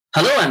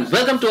Hello and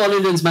welcome to All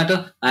Indians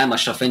Matter. I am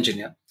Ashraf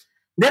Engineer.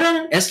 There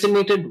are an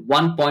estimated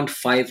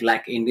 1.5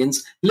 lakh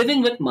Indians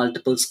living with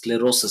multiple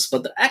sclerosis,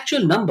 but the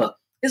actual number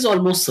is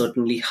almost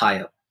certainly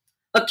higher.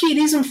 A key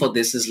reason for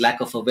this is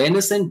lack of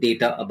awareness and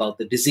data about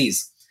the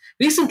disease.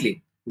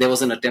 Recently, there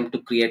was an attempt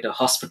to create a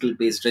hospital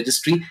based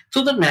registry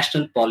through the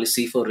National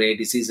Policy for Rare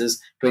Diseases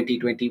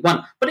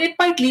 2021, but it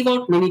might leave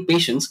out many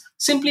patients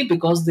simply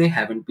because they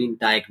haven't been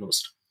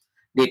diagnosed.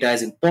 Data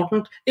is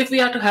important if we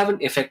are to have an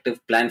effective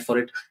plan for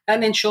it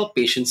and ensure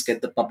patients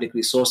get the public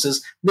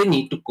resources they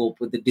need to cope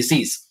with the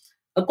disease.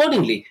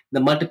 Accordingly, the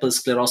Multiple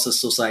Sclerosis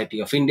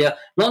Society of India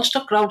launched a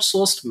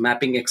crowdsourced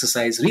mapping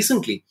exercise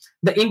recently,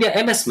 the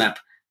India MS Map,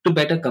 to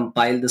better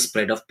compile the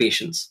spread of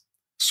patients.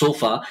 So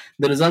far,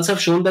 the results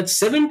have shown that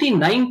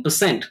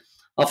 79%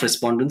 of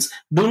respondents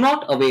do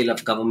not avail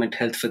of government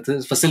health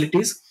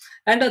facilities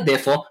and are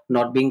therefore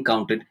not being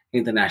counted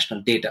in the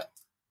national data.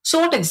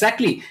 So, what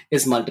exactly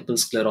is multiple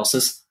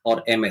sclerosis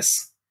or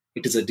MS?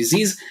 It is a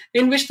disease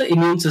in which the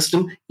immune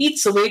system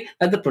eats away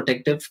at the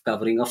protective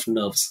covering of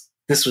nerves.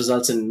 This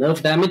results in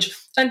nerve damage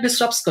and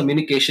disrupts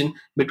communication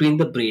between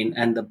the brain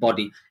and the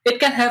body. It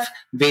can have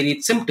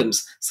varied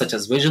symptoms such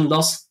as vision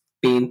loss,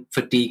 pain,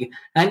 fatigue,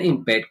 and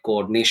impaired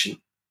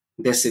coordination.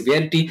 Their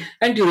severity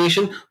and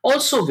duration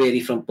also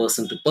vary from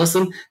person to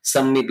person.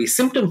 Some may be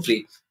symptom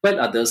free, while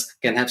others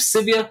can have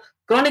severe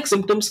chronic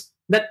symptoms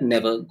that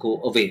never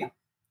go away.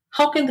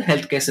 How can the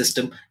healthcare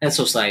system and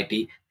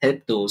society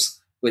help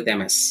those with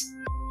MS?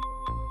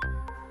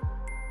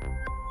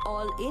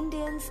 All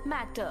Indians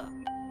matter.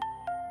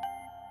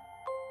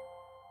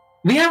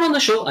 We have on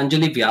the show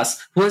Anjali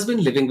Vyas, who has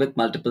been living with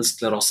multiple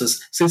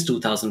sclerosis since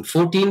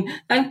 2014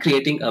 and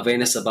creating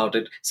awareness about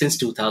it since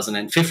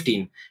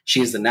 2015.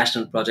 She is the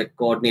National Project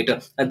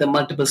Coordinator at the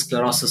Multiple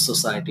Sclerosis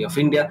Society of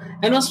India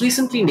and was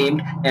recently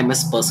named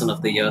MS Person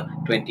of the Year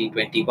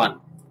 2021.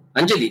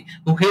 Anjali,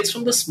 who hails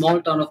from the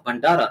small town of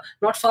Bhandara,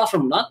 not far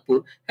from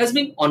Nagpur, has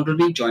been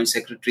Honorary Joint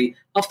Secretary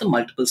of the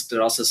Multiple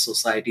Sclerosis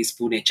Society's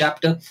Pune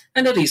chapter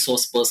and a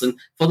resource person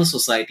for the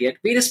society at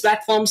various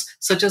platforms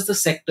such as the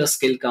Sector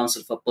Skill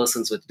Council for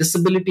Persons with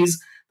Disabilities,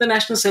 the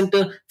National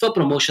Center for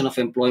Promotion of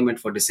Employment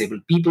for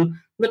Disabled People,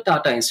 the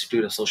Tata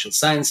Institute of Social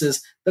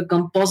Sciences, the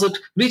Composite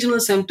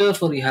Regional Center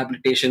for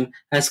Rehabilitation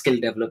and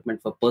Skill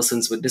Development for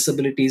Persons with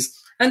Disabilities,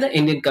 and the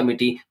Indian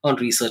Committee on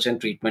Research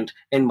and Treatment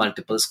in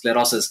Multiple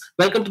Sclerosis.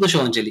 Welcome to the show,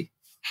 Anjali.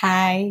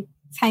 Hi,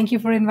 thank you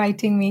for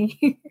inviting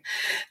me.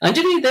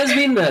 Anjali, there's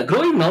been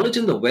growing knowledge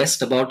in the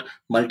West about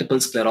multiple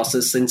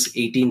sclerosis since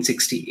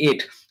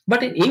 1868.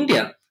 But in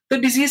India, the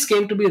disease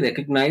came to be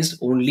recognized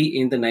only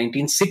in the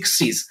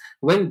 1960s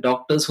when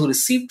doctors who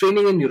received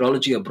training in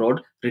neurology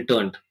abroad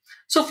returned.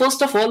 So,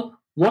 first of all,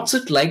 what's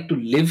it like to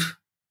live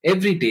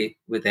every day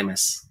with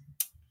MS?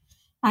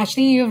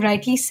 Actually, you've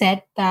rightly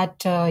said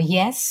that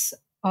yes,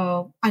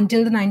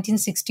 until the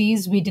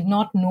 1960s, we did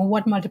not know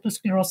what multiple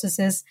sclerosis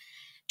is.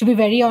 To be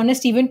very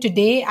honest, even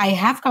today, I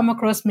have come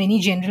across many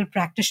general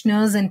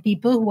practitioners and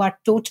people who are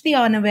totally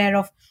unaware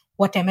of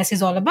what MS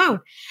is all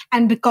about.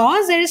 And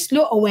because there is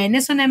low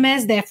awareness on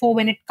MS, therefore,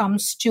 when it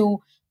comes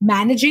to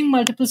managing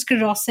multiple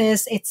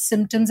sclerosis, its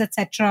symptoms,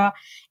 etc.,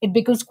 it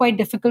becomes quite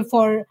difficult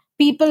for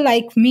people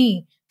like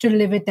me to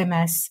live with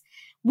MS.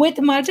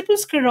 With multiple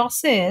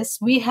sclerosis,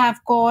 we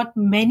have got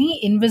many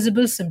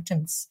invisible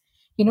symptoms.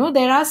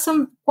 There are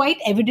some quite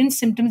evident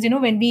symptoms.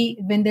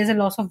 When there's a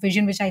loss of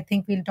vision, which I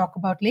think we'll talk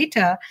about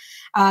later,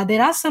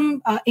 there are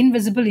some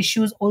invisible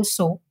issues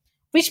also,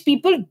 which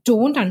people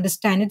don't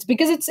understand. It's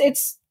because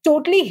it's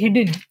totally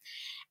hidden.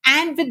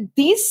 And with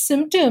these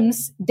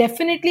symptoms,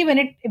 definitely when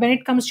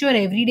it comes to your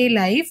everyday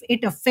life,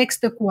 it affects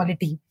the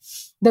quality,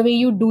 the way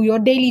you do your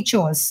daily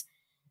chores.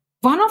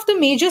 One of the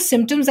major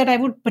symptoms that I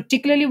would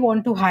particularly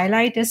want to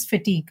highlight is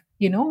fatigue.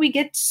 We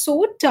get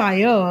so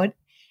tired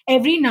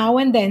every now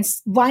and then.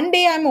 One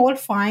day I'm all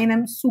fine,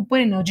 I'm super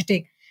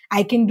energetic.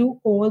 I can do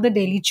all the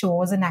daily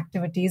chores and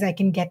activities. I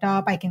can get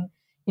up, I can,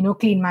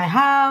 clean my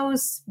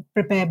house,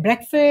 prepare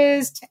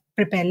breakfast,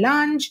 prepare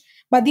lunch.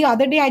 But the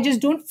other day, I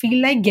just don't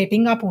feel like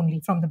getting up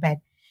only from the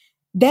bed.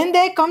 Then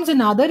there comes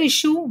another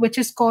issue, which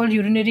is called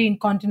urinary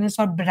incontinence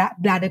or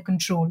bladder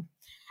control.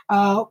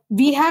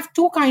 We have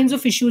two kinds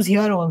of issues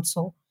here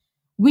also.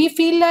 We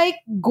feel like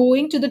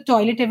going to the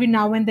toilet every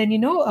now and then,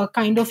 a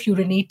kind of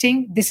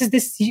urinating. This is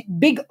this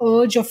big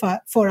urge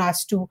for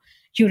us to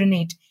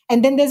urinate.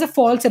 And then there's a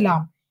false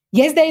alarm.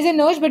 Yes, there is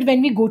an urge, but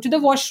when we go to the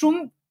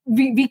washroom,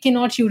 we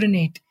cannot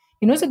urinate.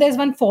 So there's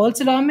one false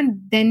alarm,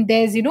 and then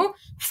there's,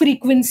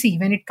 frequency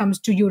when it comes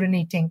to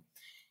urinating.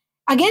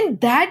 Again,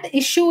 that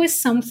issue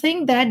is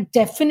something that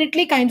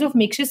definitely kind of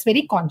makes us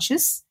very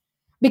conscious,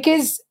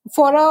 because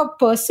for a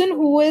person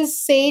who is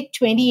say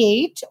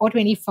 28 or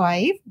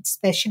 25,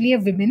 especially a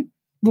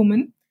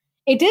woman,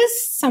 it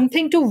is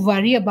something to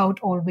worry about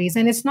always.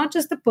 And it's not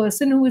just the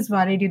person who is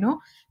worried.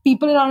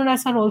 People around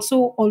us are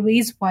also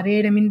always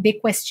worried. I mean, they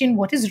question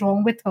what is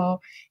wrong with her.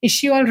 Is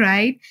she all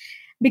right?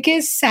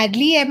 Because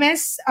sadly,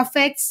 MS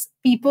affects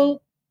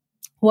people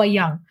who are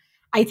young.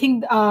 I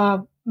think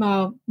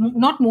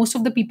not most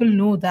of the people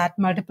know that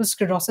multiple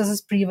sclerosis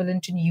is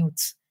prevalent in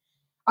youths.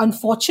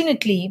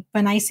 Unfortunately,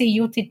 when I say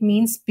youth, it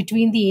means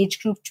between the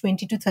age group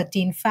 20 to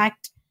 30. In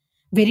fact,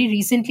 very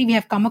recently we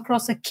have come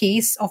across a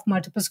case of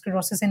multiple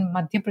sclerosis in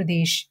Madhya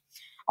Pradesh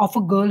of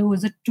a girl who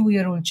is a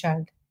 2-year-old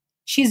child.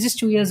 She's just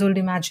 2 years old,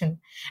 imagine.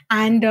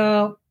 And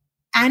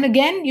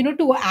again,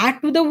 to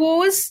add to the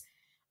woes,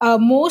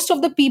 most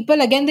of the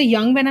people, again, the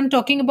young men I'm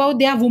talking about,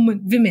 they are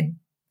women.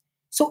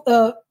 So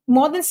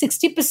more than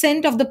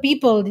 60% of the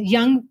people,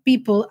 young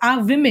people,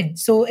 are women.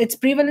 So its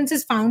prevalence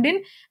is found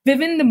in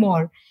women the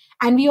more.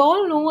 And we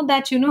all know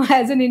that,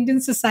 as an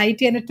Indian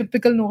society and a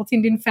typical North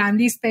Indian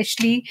family,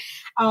 especially,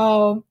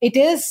 it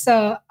is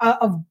a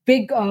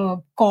big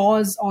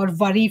cause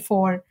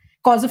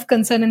of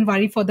concern and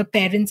worry for the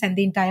parents and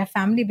the entire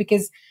family,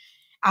 because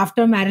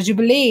after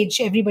marriageable age,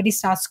 everybody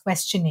starts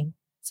questioning.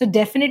 So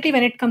definitely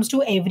when it comes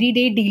to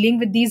everyday dealing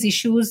with these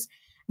issues,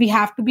 we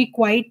have to be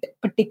quite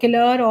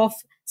particular of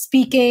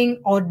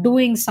speaking or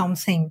doing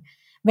something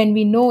when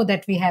we know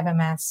that we have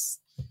MS.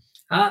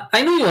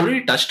 I know you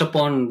already touched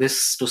upon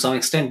this to some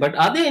extent, but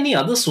are there any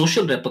other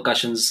social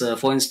repercussions?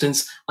 For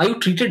instance, are you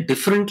treated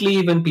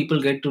differently when people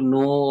get to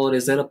know, or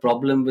is there a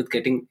problem with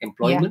getting Yeah,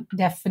 employment?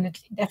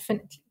 definitely.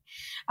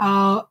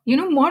 Not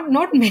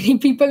many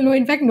people know.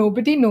 In fact,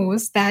 nobody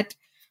knows that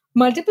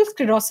multiple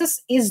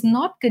sclerosis is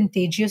not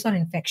contagious or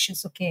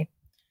infectious. Okay.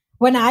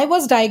 When I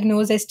was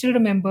diagnosed, I still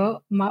remember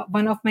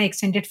one of my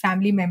extended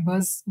family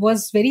members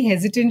was very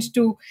hesitant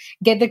to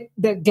get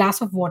the glass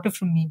of water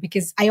from me,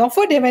 because I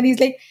offered him and he's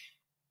like,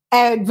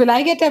 will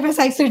I get MS?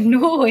 I said,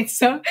 no,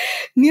 it's a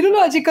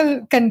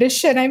neurological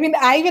condition. I mean,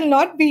 I will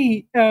not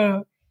be,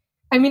 you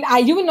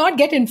will not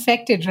get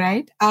infected,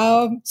 right?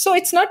 So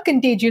it's not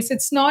contagious.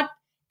 It's not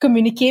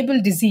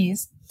communicable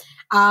disease.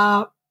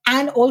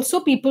 And also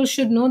people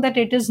should know that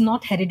it is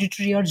not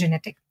hereditary or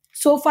genetic.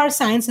 So far,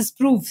 science has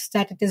proved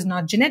that it is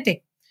not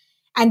genetic.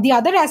 And the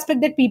other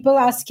aspect that people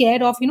are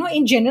scared of,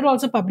 in general,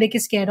 also public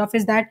is scared of,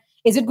 is that,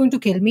 is it going to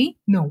kill me?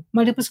 No,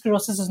 multiple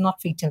sclerosis is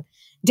not fatal.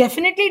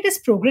 Definitely, it is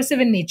progressive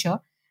in nature,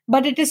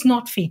 but it is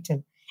not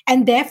fatal.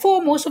 And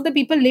therefore, most of the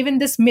people live in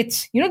this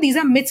myth. These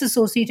are myths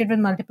associated with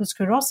multiple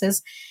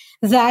sclerosis,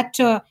 that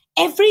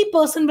every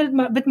person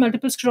with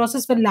multiple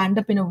sclerosis will land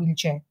up in a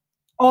wheelchair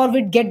or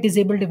will get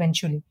disabled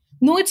eventually.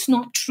 No, it's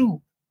not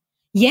true.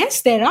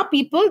 Yes, there are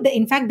people.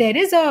 In fact, there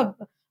is a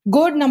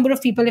good number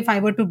of people, if I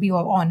were to be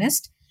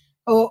honest,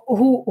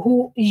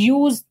 who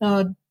use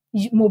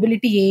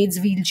mobility aids,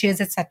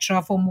 wheelchairs,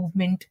 etc., for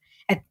movement.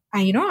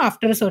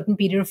 After a certain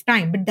period of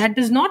time, but that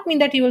does not mean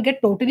that you will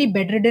get totally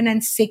bedridden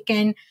and sick,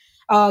 and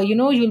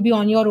you'll be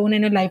on your own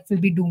and your life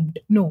will be doomed.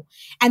 No,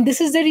 and this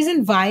is the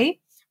reason why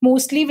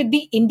mostly with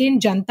the Indian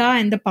janta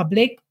and the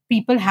public,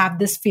 people have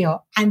this fear,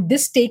 and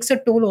this takes a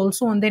toll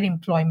also on their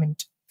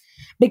employment.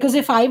 Because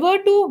if I were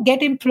to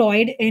get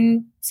employed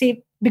in,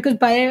 say, because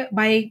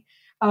by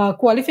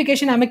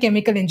qualification I'm a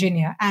chemical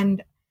engineer,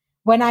 and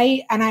when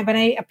I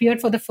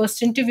appeared for the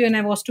first interview and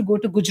I was to go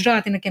to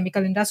Gujarat in a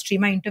chemical industry,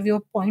 my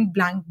interviewer point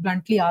blank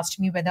bluntly asked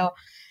me whether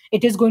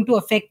it is going to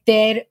affect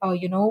their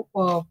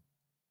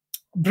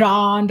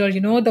brand, or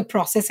the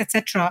process,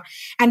 etc.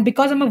 And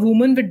because I'm a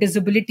woman with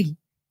disability,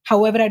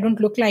 however I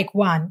don't look like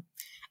one,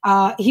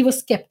 he was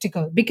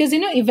skeptical, because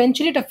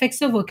eventually it affects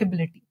the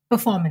workability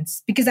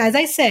performance, because as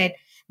I said,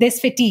 there's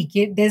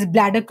fatigue, there's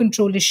bladder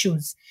control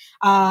issues,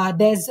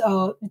 there's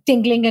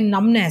tingling and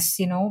numbness.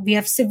 We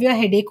have severe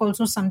headache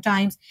also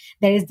sometimes.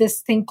 There is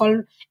this thing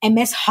called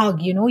MS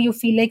hug. You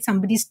feel like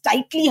somebody's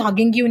tightly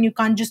hugging you and you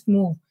can't just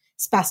move.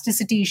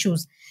 Spasticity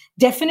issues.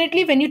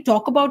 Definitely, when you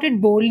talk about it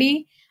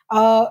boldly,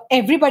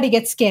 everybody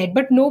gets scared,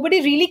 but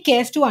nobody really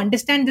cares to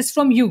understand this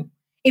from you.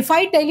 If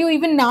I tell you,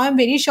 even now, I'm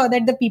very sure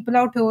that the people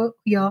out here who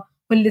are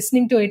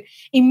listening to it,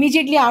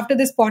 immediately after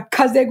this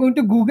podcast, they're going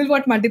to Google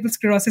what multiple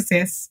sclerosis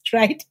is,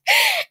 right?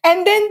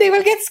 And then they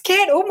will get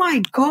scared. Oh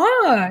my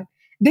God,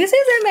 this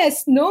is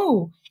MS.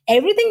 No,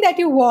 everything that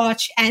you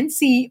watch and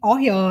see or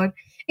hear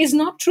is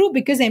not true,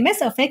 because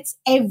MS affects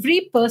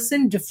every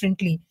person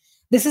differently.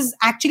 This is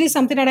actually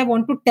something that I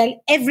want to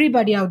tell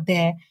everybody out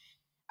there.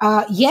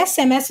 Yes,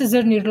 MS is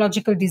a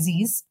neurological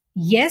disease.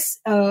 Yes,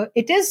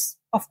 it is,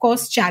 of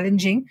course,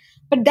 challenging,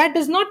 but that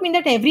does not mean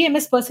that every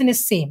MS person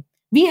is same.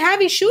 We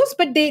have issues,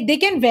 but they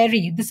can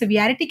vary. The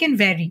severity can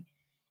vary.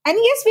 And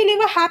yes, we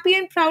live a happy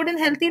and proud and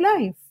healthy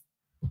life.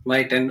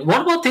 Right. And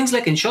what about things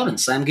like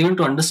insurance? I'm given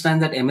to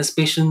understand that MS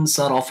patients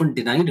are often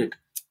denied it.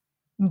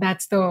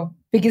 That's the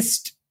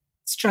biggest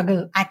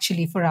struggle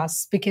actually for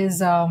us,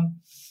 because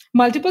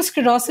multiple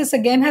sclerosis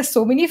again has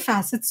so many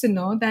facets,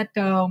 that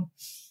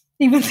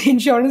even the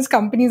insurance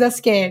companies are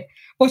scared.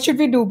 What should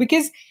we do?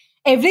 Because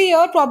every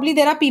year probably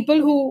there are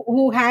people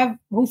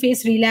who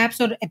face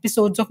relapse or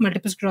episodes of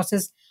multiple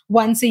sclerosis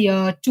once a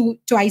year,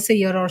 twice a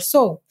year or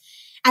so.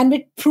 And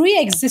with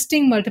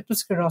pre-existing multiple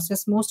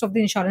sclerosis, most of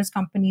the insurance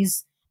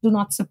companies do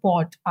not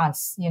support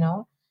us.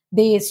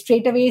 They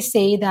straight away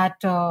say that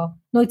no,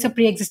 it's a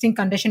pre-existing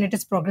condition, it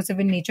is progressive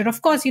in nature.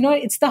 Of course,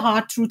 it's the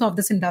hard truth of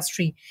this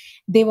industry.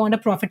 They want a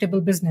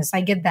profitable business,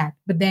 I get that.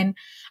 But then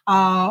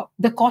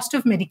the cost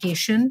of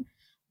medication,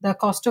 the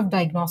cost of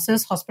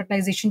diagnosis,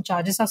 hospitalization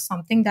charges are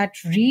something that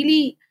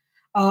really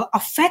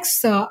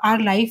affects our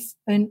life,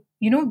 and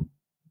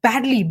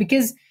badly,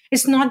 because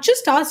it's not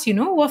just us,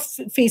 who are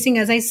facing,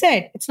 as I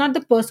said, it's not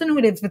the person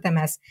who lives with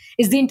MS,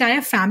 it's the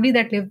entire family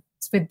that lives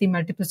with the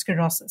multiple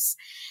sclerosis.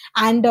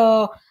 And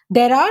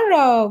there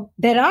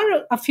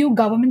are a few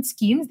government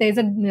schemes. There's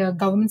a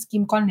government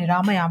scheme called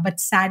Niramaya, but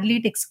sadly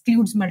it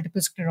excludes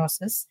multiple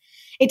sclerosis.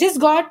 It has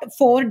got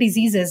 4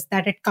 diseases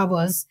that it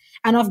covers,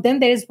 and of them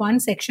there is one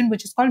section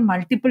which is called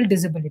multiple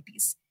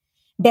disabilities.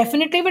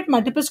 Definitely, with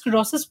multiple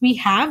sclerosis, we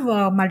have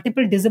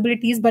multiple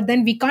disabilities, but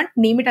then we can't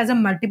name it as a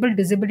multiple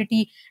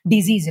disability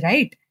disease,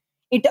 right?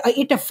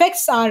 It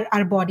affects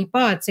our body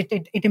parts.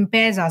 It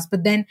impairs us,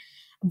 but then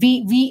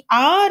we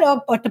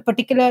are at a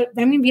particular.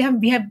 I mean, we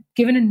have been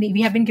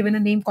given a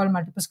name called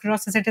multiple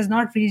sclerosis. It is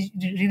not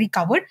really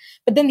covered,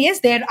 but then yes,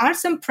 there are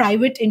some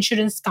private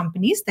insurance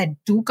companies that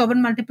do cover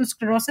multiple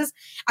sclerosis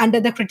under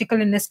the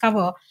critical illness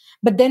cover.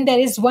 But then there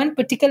is one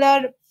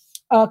particular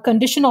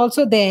condition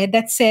also there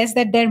that says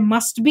that there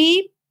must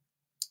be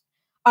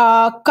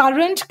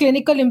current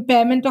clinical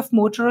impairment of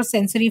motor or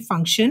sensory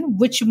function,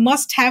 which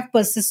must have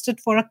persisted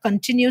for a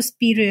continuous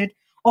period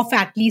of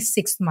at least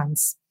 6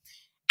 months.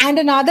 And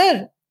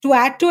another, to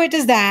add to it,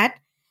 is that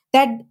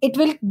it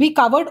will be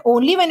covered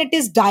only when it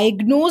is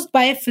diagnosed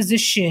by a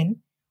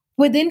physician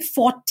within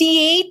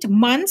 48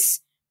 months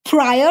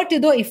prior to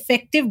the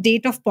effective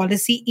date of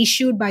policy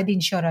issued by the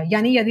insurer.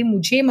 यानी यदि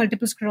मुझे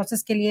multiple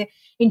sclerosis के लिए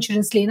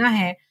insurance लेना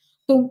है,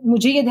 तो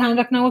मुझे ये ध्यान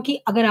रखना होगा कि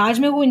अगर आज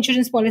मैं वो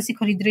इंश्योरेंस पॉलिसी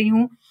खरीद रही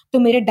हूँ, तो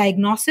मेरे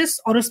डायग्नोसिस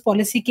और उस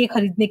पॉलिसी के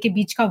खरीदने के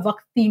बीच का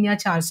वक्त 3 या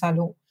 4 साल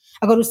हो.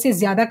 अगर उससे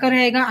ज्यादा का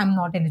रहेगा, I am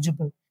not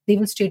eligible. They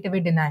will straight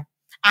away deny.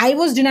 I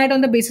was denied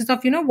on the basis of,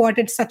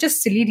 it's such a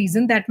silly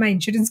reason that my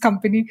insurance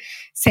company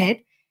said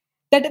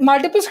that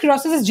multiple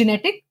sclerosis is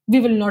genetic, we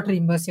will not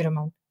reimburse your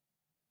amount.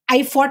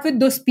 I fought with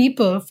those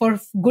people for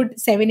good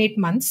 7-8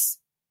 months,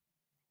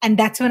 and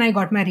that's when I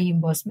got my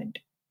reimbursement.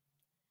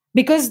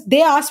 Because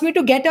they asked me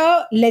to get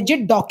a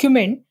legit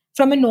document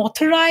from an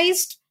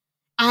authorized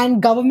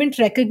and government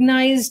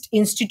recognized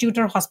institute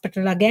or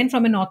hospital, again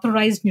from an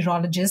authorized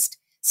neurologist,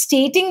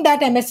 stating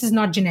that MS is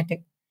not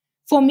genetic.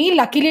 For me,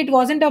 luckily, it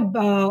wasn't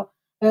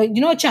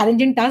a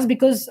challenging task,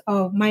 because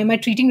my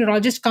treating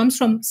neurologist comes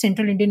from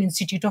Central Indian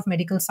Institute of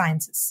Medical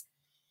Sciences.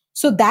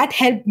 So that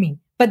helped me.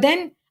 But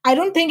then I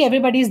don't think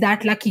everybody is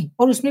that lucky.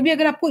 और उसमें भी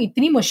अगर आपको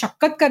इतनी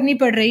मशक्कत करनी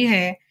पड़ रही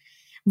है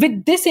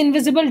with this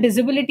invisible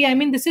disability, I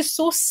mean, this is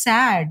so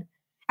sad.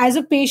 As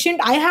a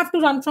patient, I have to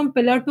run from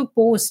pillar to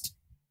post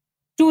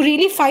to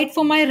really fight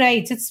for my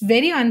rights. It's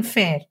very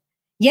unfair.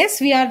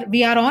 Yes, we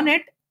are on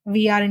it.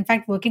 We are in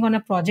fact working on a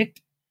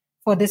project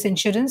for this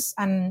insurance,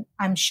 and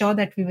I'm sure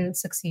that we will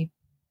succeed.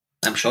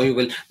 I'm sure you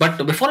will.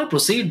 But before I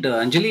proceed,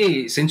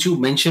 Anjali, since you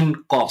mentioned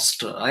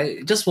cost, I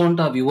just want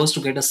our viewers to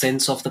get a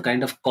sense of the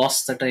kind of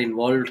costs that are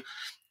involved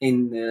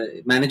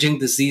in managing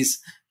this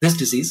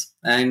disease,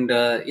 and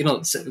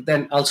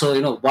then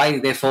also why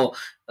therefore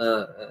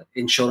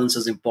insurance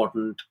is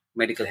important,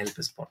 medical help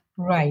is important.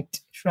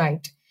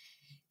 Right.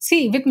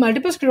 See, with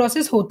multiple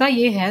sclerosis, hota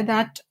ye hai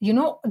that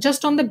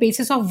just on the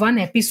basis of one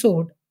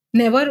episode,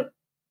 never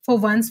for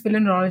once will a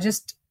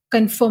neurologist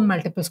confirm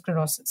multiple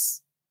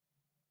sclerosis.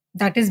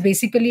 That is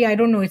basically, I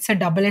don't know, it's a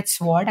double-edged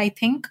sword, I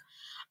think,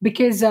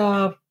 because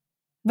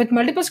with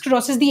multiple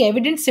sclerosis, the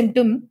evident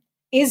symptom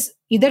is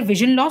either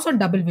vision loss or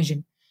double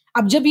vision.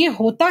 अब जब ये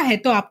होता है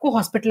तो आपको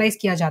hospitalize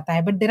किया जाता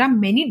है, but there are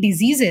many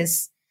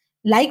diseases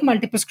like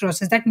multiple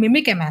sclerosis that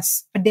mimic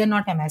MS, but they are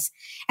not MS.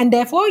 And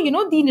therefore,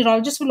 the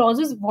neurologist will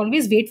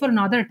always wait for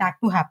another attack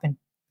to happen.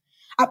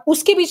 अब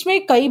उसके बीच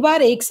में कई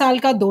बार 1 साल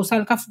का 2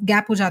 साल का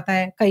गैप हो जाता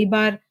है, कई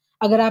बार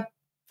अगर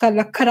आपका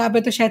लक खराब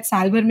है तो शायद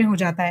साल भर में हो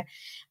जाता है.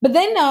 But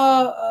then,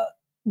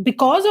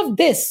 because of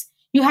this,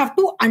 you have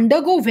to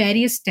undergo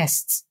various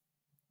tests.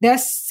 There are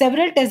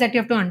several tests that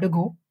you have to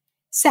undergo.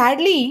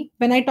 Sadly,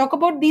 when I talk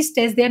about these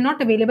tests, they are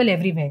not available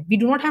everywhere. We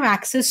do not have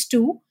access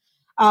to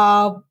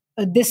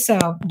this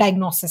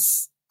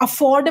diagnosis,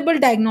 affordable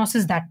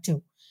diagnosis, that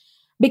too.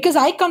 Because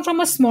I come from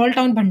a small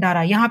town,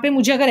 Bhandara. यहाँ पे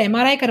मुझे अगर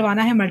MRI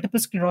करवाना है multiple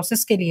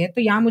sclerosis के लिए,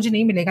 तो यहाँ मुझे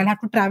नहीं मिलेगा. I'll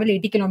have to travel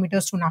 80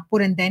 kilometers to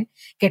Nagpur and then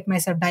get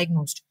myself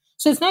diagnosed.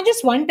 So it's not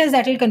just one test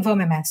that will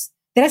confirm MS.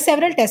 There are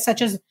several tests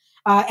such as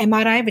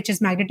MRI, which is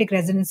magnetic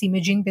resonance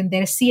imaging. Then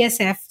there is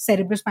CSF,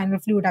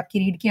 cerebrospinal fluid. आपकी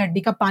रीढ़ की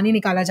हड्डी का पानी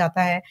निकाला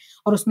जाता है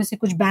और उसमें से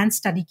कुछ bands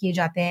study किए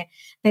जाते हैं.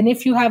 Then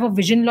if you have a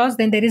vision loss,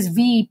 then there is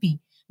VEP,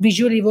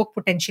 visual evoked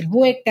potential.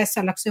 वो एक टेस्ट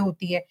अलग से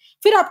होती है.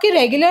 फिर आपके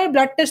रेगुलर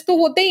ब्लड टेस्ट तो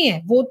होते ही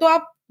हैं. वो तो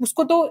आप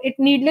उसको तो it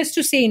needless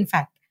to say in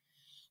fact.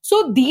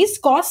 So these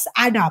costs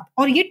add up.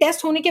 और ये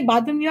टेस्ट होने के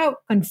बाद when you are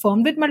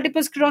confirmed with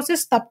multiple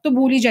sclerosis, तब तो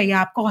भूल ही जाइए,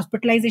 आपका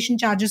hospitalization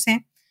charges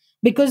हैं.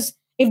 Because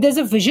if there's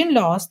a vision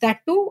loss, that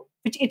too,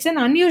 which it's an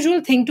unusual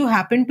thing to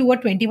happen to a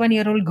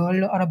 21-year-old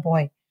girl or a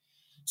boy.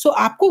 So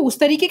आपको उस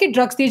तरीके के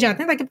drugs दिए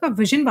जाते हैं ताकि आपका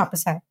vision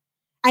वापस आए.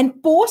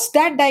 And post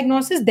that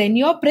diagnosis, then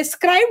you're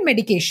prescribed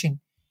medication.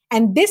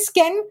 And this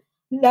can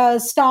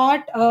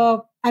start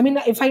I mean,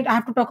 if I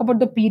have to talk about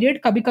the period,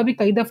 कभी-कभी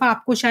कई दफा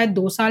आपको शायद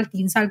 2 साल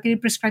 3 साल के लिए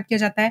प्रिस्क्राइब किया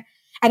जाता है,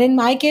 and in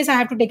my case I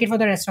have to take it for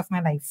the rest of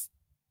my life.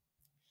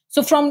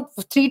 So from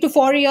 3 to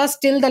 4 years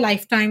till the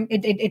lifetime,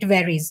 it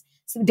varies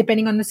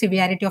depending on the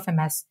severity of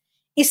MS.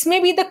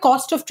 इसमें भी the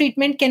cost of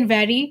treatment can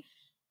vary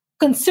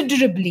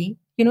considerably.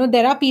 You know,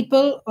 there are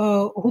people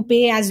who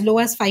pay as low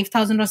as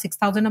 5,000 or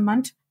 6,000 a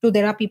month to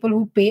there are people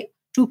who pay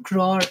 2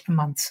 crore a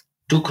month.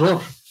 2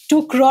 crore?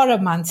 2 crore a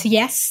month.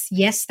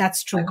 Yes,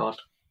 that's true. My God.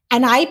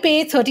 And I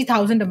pay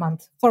 30,000 a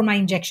month for my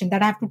injection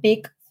that I have to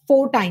take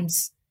 4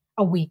 times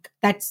a week.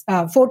 That's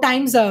 4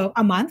 times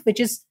a month, which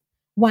is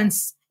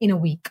once in a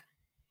week.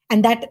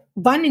 And that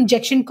one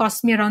injection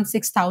costs me around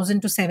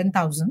 6,000 to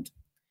 7,000.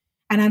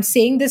 And I'm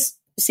saying this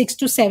 6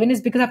 to 7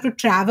 is because I have to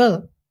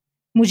travel.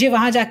 मुझे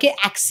वहां जाके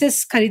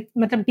access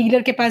मतलब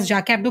dealer के पास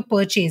जाके I have to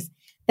purchase.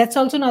 That's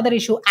also another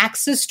issue.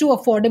 Access to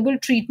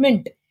affordable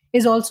treatment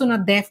is also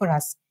not there for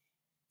us.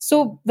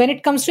 So when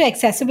it comes to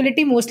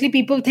accessibility, mostly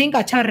people think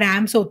अच्छा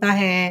ramps होता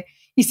है,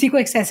 इसी को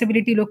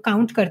accessibility लोग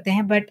count करते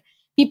हैं, but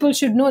people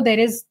should know there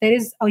is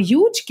a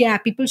huge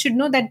gap. People should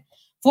know that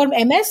for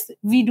MS,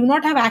 we do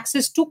not have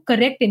access to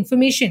correct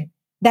information.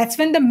 That's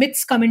when the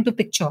myths come into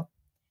picture.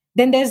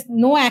 Then there's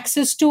no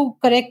access to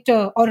correct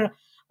or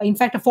in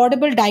fact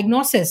affordable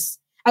diagnosis.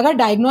 अगर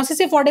diagnosis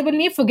affordable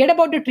नहीं है, forget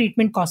about the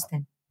treatment cost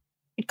then.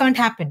 It can't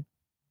happen.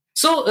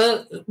 So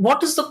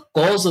what is the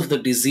cause of the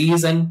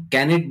disease and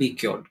can it be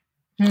cured?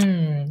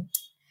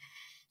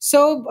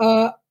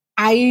 So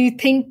I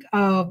think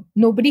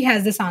nobody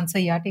has this answer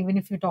yet. Even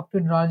if you talk to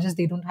neurologists,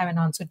 they don't have an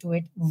answer to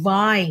it.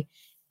 Why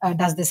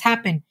does this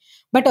happen?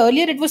 But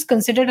earlier it was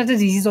considered as a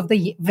disease of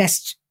the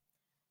West.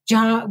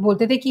 जहाँ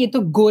बोलते थे कि ये तो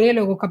गोरे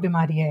लोगों का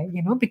बीमारी है,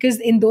 you know, because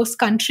in those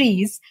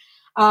countries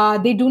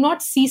they do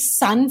not see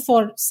sun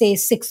for say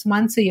 6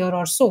 months a year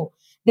or so.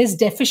 There's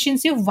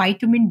deficiency of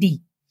vitamin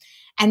D.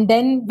 And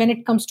then when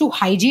it comes to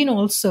hygiene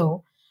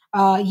also,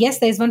 yes,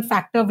 there's one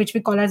factor which we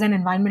call as an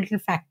environmental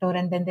factor,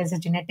 and then there's a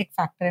genetic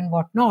factor and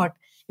whatnot,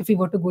 if we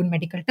were to go in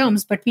medical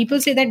terms. But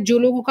people say that जो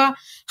लोगों का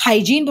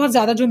hygiene बहुत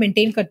ज़्यादा जो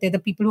maintain करते हैं, the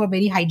people who are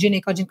very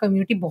hygienic और जिनका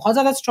immunity बहुत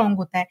ज़्यादा strong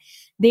होता है,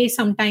 they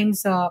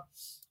sometimes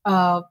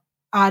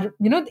are,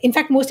 you know, in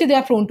fact, mostly they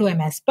are prone to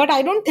MS. But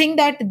I don't think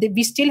that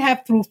we still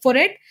have proof for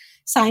it.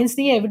 Science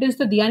the evidence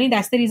to diya nahi.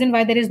 That's the reason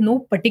why there is no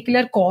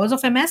particular cause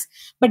of MS.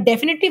 But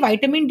definitely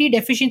vitamin D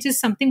deficiency is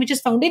something which is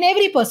found in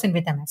every person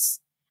with MS.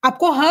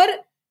 आपको हर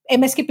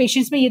MS के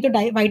patients में ये तो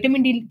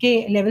vitamin D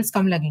के levels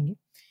कम लगेंगे.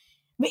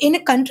 In a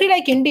country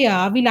like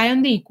India, we lie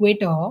on the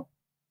equator.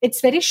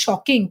 It's very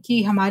shocking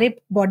कि हमारे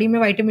body में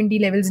vitamin D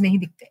levels नहीं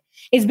दिखते.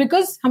 It's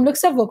because हम लोग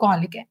सब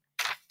workaholic हैं.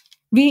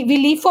 We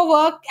leave for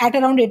work at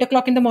around 8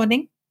 o'clock in the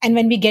morning, and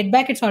when we get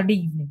back, it's already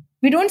evening.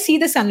 We don't see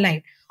the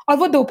sunlight. और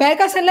वो दोपहर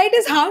का sunlight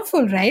is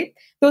harmful, right?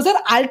 Those are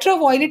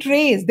ultraviolet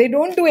rays. They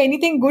don't do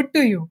anything good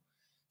to you.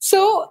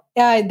 So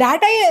that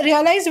I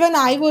realized when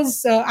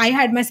I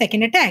had my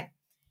second attack.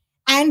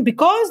 And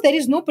because there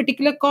is no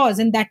particular cause,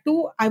 and that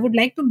too, I would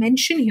like to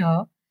mention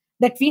here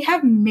that we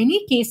have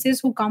many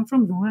cases who come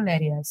from rural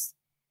areas.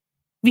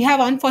 We have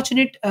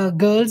unfortunate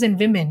girls and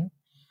women,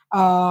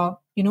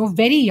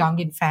 very young,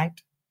 in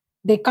fact.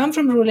 They come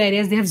from rural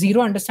areas. They have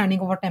zero understanding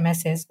of what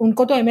MS is.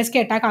 उनको तो MS के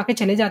attack आके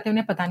चले जाते हैं,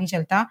 उन्हें पता नहीं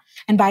चलता.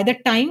 And by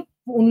that time,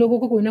 उन लोगों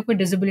को कोई ना कोई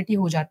disability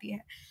हो जाती है.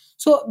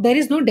 So there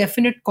is no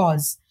definite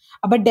cause.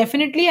 But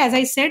definitely, as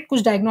I said,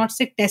 कुछ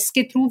diagnostic tests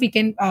के through we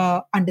can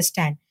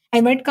understand.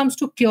 And when it comes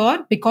to cure,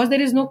 because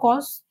there is no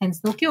cause,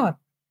 hence no cure.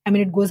 I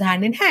mean, it goes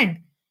hand in hand.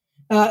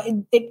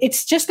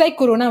 It's just like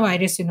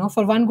coronavirus, you know.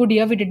 For one good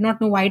year, we did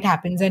not know why it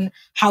happens and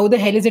how the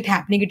hell is it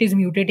happening. It is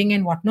mutating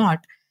and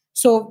whatnot.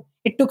 So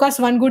it took us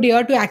one good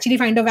year to actually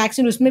find a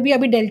vaccine. उसमें भी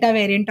अभी Delta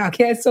variant आ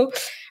गया. So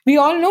we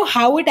all know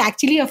how it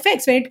actually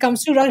affects when it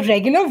comes to a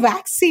regular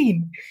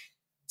vaccine.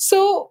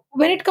 So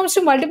when it comes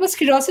to multiple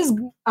sclerosis,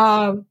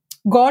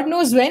 God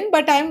knows when,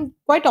 but I'm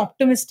quite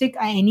optimistic.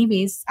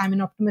 Anyways, I'm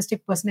an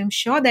optimistic person. I'm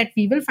sure that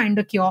we will find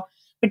a cure.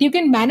 But you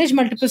can manage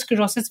multiple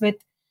sclerosis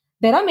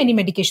there are many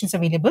medications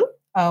available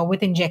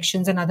with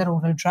injections and other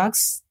oral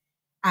drugs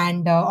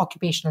and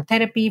occupational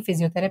therapy,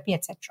 physiotherapy,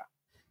 etc.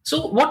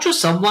 So what should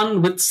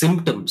someone with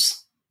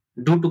symptoms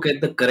do to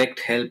get the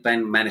correct help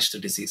and manage the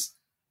disease?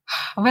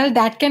 Well,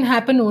 that can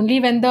happen only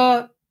when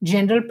the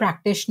general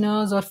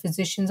practitioners or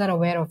physicians are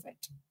aware of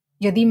it.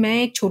 यदि मैं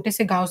एक छोटे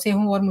से गांव से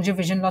हूं और मुझे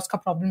विजन लॉस का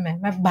प्रॉब्लम है,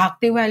 मैं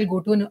भागते हुए I'll go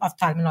to an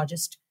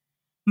ophthalmologist.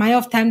 My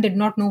ophthalm did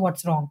not know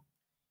what's wrong.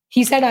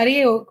 He said, अरे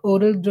ये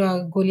oral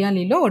गोलियां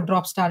ले लो,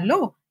 drops डाल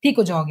लो, ठीक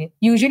हो जाओगे.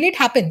 Usually it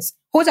happens.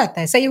 हो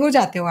जाता है, सही हो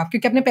जाते हो आप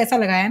क्योंकि आपने पैसा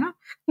लगाया ना.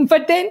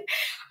 But then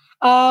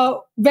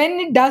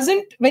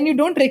when you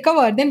don't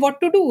recover, then what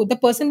to do? The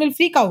person will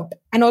freak out,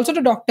 and also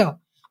the doctor.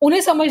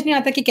 उन्हें समझ नहीं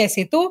आता कि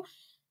कैसे. तो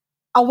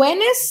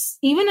awareness,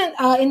 even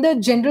in the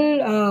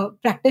general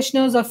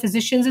practitioners or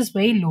physicians, is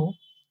very low,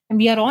 and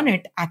we are on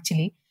it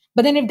actually.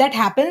 But then if that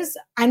happens,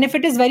 and if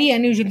it is very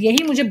unusual,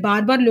 यही मुझे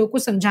बार-बार लोगों को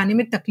समझाने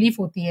में तकलीफ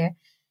होती है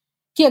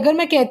कि अगर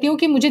मैं कहती हूँ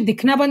कि मुझे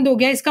दिखना बंद हो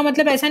गया, इसका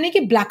मतलब ऐसा नहीं कि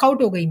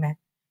ब्लैकआउट हो गई मैं.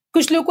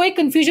 कुछ लोगों को एक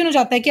कंफ्यूजन हो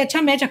जाता है कि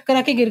अच्छा मैं चक्कर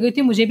आके गिर गई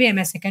थी, मुझे भी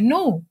MS है क्या?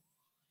 No.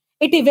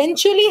 It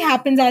eventually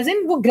happens, as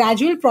in वो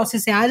gradual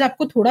process है. आज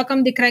आपको थोड़ा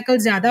कम दिख रहा है, कल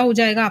ज्यादा हो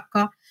जाएगा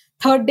आपका.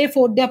 Third day,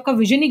 fourth day आपका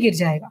vision ही गिर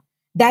जाएगा.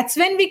 That's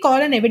when we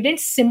call an evident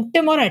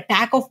symptom or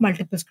attack of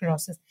multiple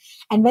sclerosis.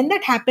 And when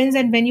that happens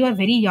and when you are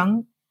very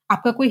young,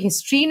 आपका कोई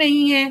history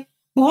नहीं है,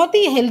 बहुत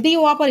ही healthy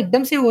हो आप और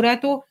एकदम से हो रहा है,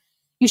 तो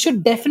you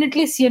should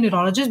definitely see a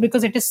neurologist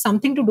because it is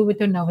something to do with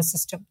your nervous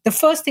system. The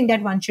first thing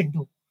that one should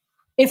do.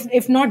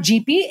 If not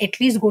GP, at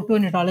least go to a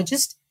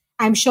neurologist.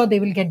 I'm sure they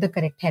will get the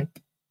correct help.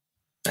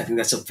 I think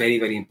that's a very,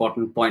 very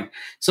important point.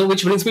 So,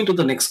 which brings me to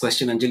the next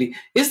question, Anjali.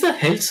 Is the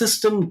health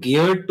system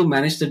geared to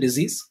manage the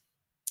disease?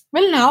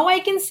 Well, now I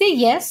can say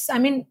yes. I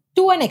mean,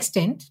 to an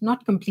extent,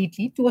 not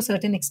completely, to a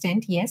certain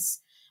extent,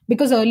 yes.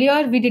 Because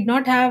earlier we did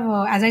not have,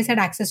 as I said,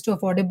 access to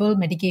affordable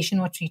medication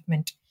or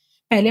treatment.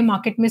 Pehle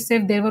market mein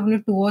sirf there were only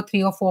 2 or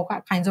 3 or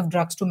 4 kinds of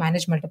drugs to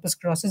manage multiple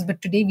sclerosis.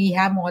 But today we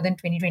have more than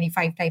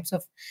 20-25 types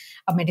of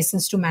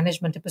medicines to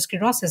manage multiple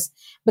sclerosis.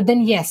 But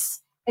then,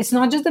 yes, it's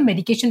not just the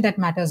medication that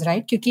matters,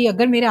 right? क्योंकि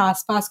अगर मेरे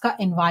आसपास का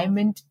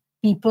environment,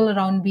 people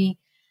around me,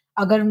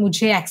 अगर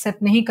मुझे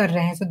accept नहीं कर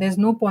रहे हैं, so there's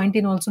no point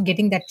in also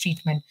getting that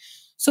treatment.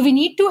 So we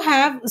need to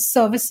have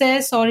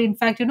services or in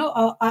fact,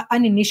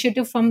 an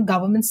initiative from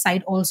government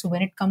side also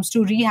when it comes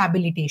to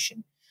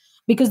rehabilitation.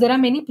 Because there are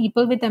many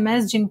people with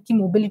MS जिनकी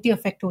mobility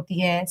affect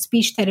होती है,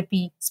 speech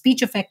therapy,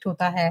 speech affect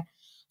होता है.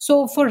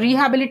 So for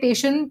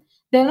rehabilitation,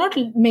 there are not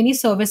many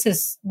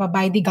services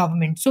by the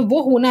government. So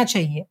वो होना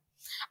चाहिए.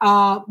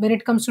 When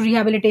it comes to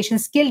rehabilitation,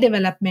 skill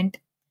development,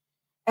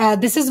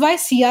 this is why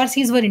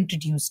CRCs were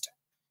introduced.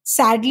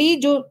 Sadly,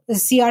 जो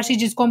CRC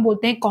जिसको हम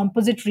बोलते हैं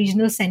Composite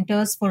Regional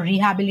Centers for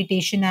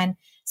Rehabilitation and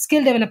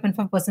Skill Development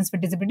for Persons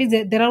with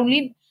Disabilities, there are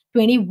only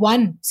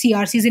 21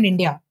 CRCs in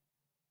India.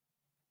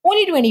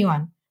 Only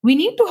 21. We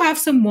need to have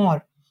some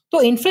more.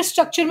 So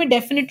infrastructure में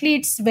definitely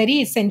it's very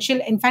essential.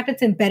 In fact,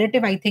 it's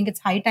imperative. I think it's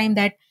high time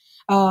that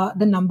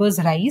the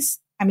numbers rise.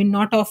 I mean,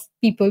 not of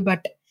people,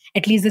 but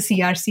at least the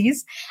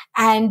CRCs.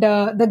 And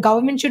the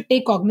government should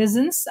take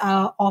cognizance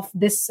of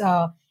this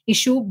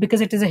issue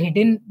because it is a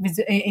hidden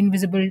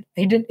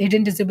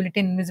disability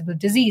and invisible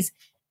disease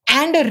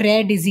and a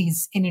rare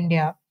disease in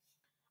India.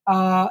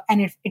 And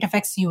it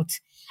affects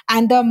youth.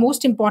 And the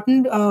most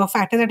important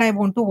factor that I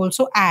want to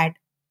also add,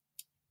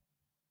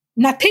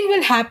 nothing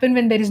will happen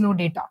when there is no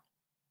data.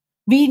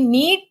 We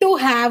need to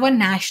have a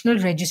national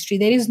registry.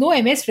 There is no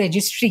MS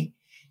registry.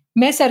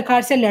 मैं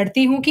सरकार से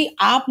लड़ती हूँ कि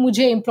आप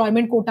मुझे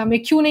employment Kota में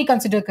क्यों नहीं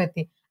कंसिडर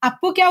करते.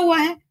 आपको क्या हुआ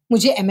है?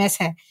 मुझे MS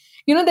है.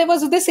 There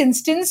was this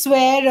instance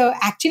where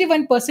actually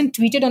one person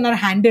tweeted on our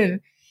handle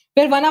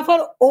where one of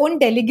our own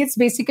delegates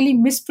basically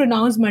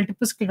mispronounced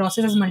multiple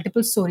sclerosis as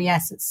multiple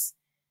psoriasis.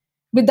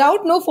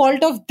 Without no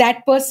fault of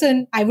that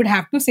person, I would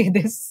have to say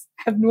this.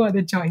 I have no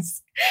other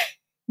choice.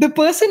 The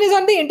person is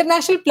on the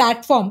international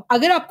platform.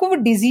 अगर आपको वो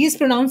disease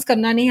pronounce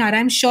करना नहीं आ रहा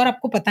है, I'm sure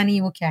आपको पता नहीं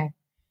है वो क्या है.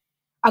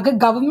 अगर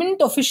government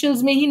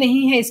officials में ही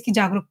नहीं है इसकी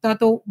जागरूकता,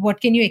 तो what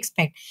can you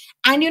expect?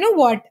 And you know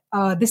what?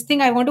 This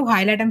thing I want to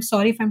highlight. I'm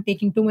sorry if I'm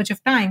taking too much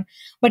of time,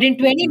 but in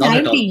 2019, Not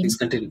at all. Please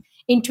continue.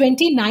 In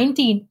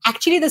 2019,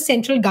 actually the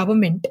central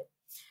government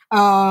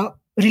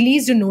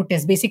released a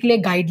notice, basically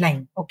a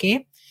guideline,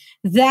 okay,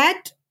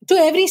 that to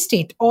every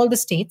state, all the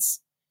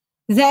states,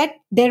 that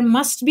there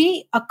must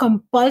be a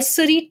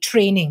compulsory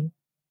training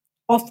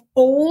of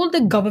all the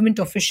government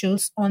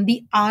officials on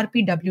the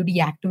RPWD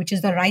Act, which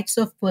is the Rights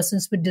of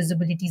Persons with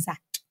Disabilities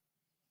Act.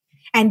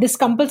 And this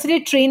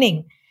compulsory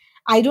training,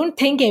 I don't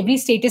think every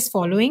state is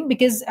following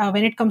because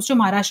when it comes to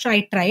Maharashtra,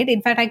 I tried.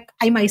 In fact,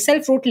 I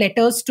myself wrote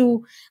letters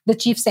to the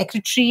Chief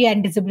Secretary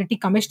and Disability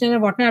Commissioner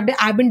and whatnot.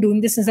 I've been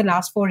doing this since the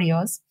last 4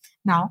 years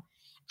now.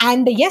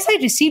 And yes, I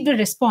received a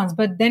response.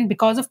 But then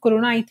because of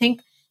Corona, I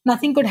think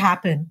nothing could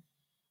happen.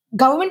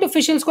 Government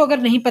officials को अगर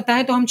नहीं पता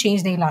है तो हम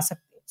change नहीं ला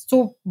सकते.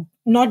 So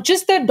not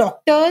just the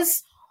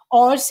doctors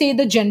or say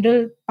the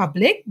general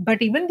public,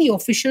 but even the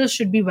officials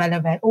should be well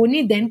aware.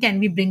 Only then can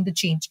we bring the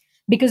change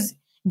because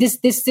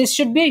this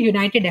should be a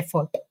united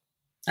effort.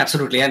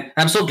 Absolutely. And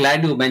I'm so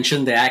glad you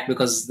mentioned the act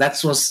because that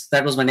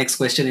was my next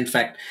question. In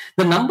fact,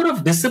 the number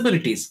of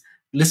disabilities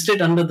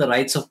listed under the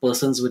Rights of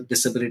Persons with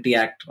Disability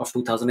Act of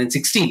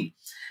 2016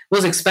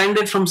 was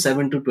expanded from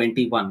 7 to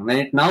 21, when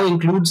it now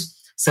includes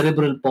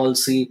cerebral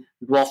palsy,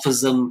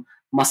 dwarfism,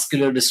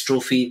 muscular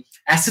dystrophy,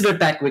 acid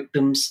attack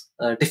victims,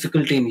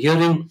 difficulty in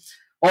hearing,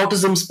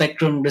 autism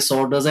spectrum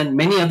disorders, and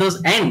many others,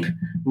 and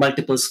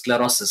multiple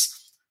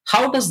sclerosis.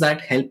 How does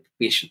that help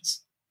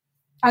patients?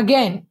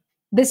 Again,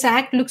 this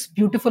act looks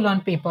beautiful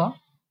on paper.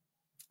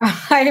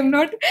 I am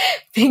not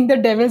being the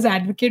devil's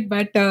advocate,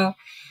 but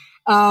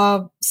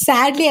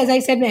sadly, as I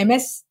said,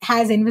 MS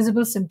has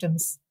invisible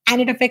symptoms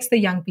and it affects the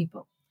young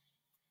people.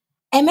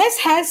 MS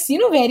has,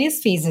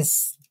 various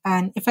phases.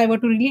 And if I were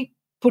to really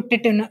put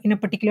it in a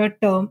particular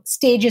term,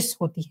 stages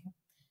होती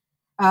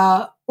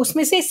है.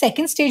 उसमें से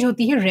second stage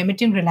होती है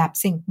remitting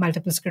relapsing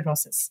multiple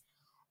sclerosis,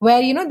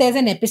 where there's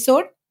an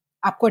episode,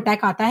 आपको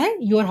attack आता है,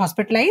 you are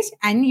hospitalized,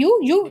 and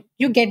you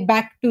get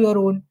back to your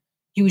own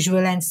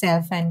usual and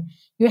self, and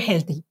you're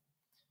healthy.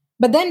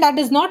 But then that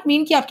does not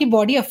mean कि आपकी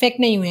body affect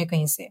नहीं हुई है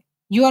कहीं से.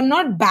 You are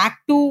not back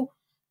to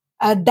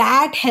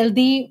that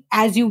healthy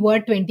as you were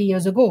 20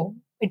 years ago.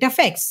 It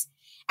affects.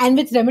 And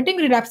with remitting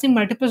relapsing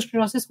multiple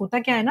sclerosis,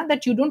 hota kya hai na,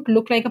 that you don't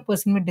look like a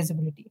person with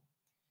disability.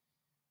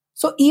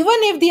 So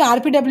even if the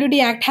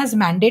RPWD Act has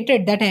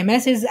mandated that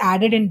MS is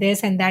added in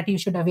this and that you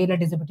should avail a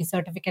disability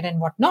certificate and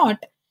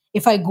whatnot,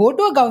 if I go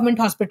to a government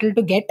hospital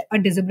to get a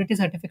disability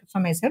certificate for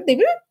myself, they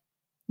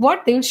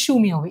will shoo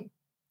me away.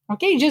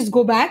 Okay, you just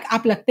go back.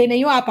 Aap lagte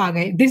nahi ho, aap aa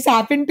gaye. This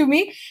happened to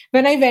me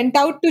when I went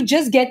out to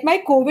just get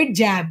my COVID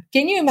jab.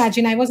 Can you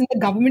imagine? I was in the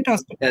government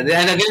hospital. Yeah,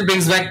 and again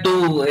brings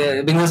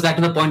us back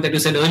to the point that you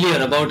said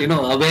earlier about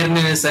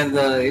awareness and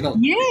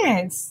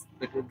Yes.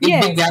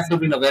 big gap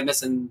between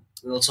awareness and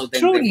also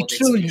then therefore the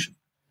execution.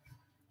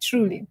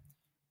 Truly.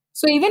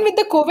 So even with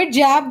the COVID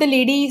jab, the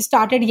lady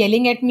started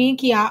yelling at me,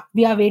 ki,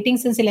 we are waiting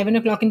since 11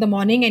 o'clock in the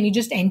morning and you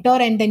just enter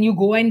and then you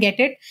go and get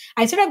it.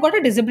 I said, I've got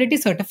a disability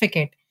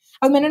certificate.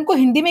 और मैंने उनको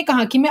हिंदी में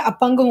कहा कि मैं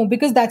अपंग हूँ,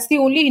 because that's the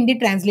only Hindi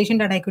translation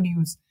that I could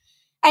use.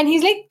 And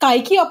he's like, काय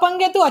की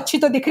अपंग है तो अच्छी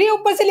तो दिख रही है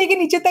ऊपर से लेके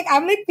नीचे तक.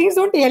 I'm like, please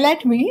don't yell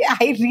at me.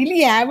 I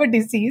really have a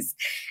disease.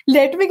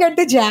 Let me get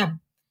the jab.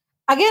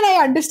 Again,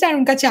 I understand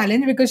उनका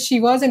challenge because she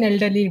was an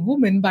elderly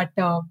woman, but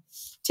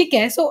ठीक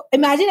है. So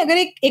imagine अगर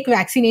एक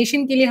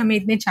vaccination के लिए हमें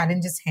इतने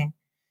challenges हैं.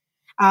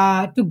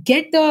 To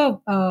get the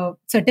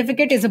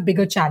certificate is a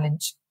bigger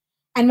challenge.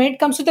 And when it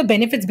comes to the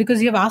benefits,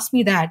 because you have asked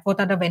me that, what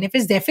are the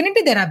benefits?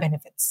 Definitely there are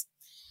benefits.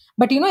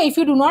 But if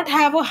you do not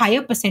have a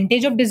higher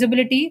percentage of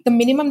disability, the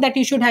minimum that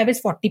you should have is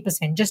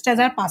 40%, just as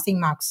our passing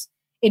marks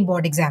in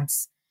board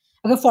exams.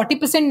 अगर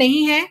 40%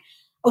 नहीं है,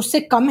 उससे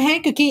कम है,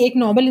 क्योंकि एक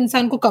normal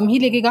इंसान को कम ही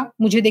लगेगा,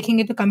 मुझे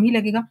देखेंगे तो कम ही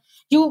लगेगा.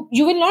 You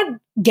will not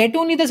get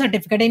only the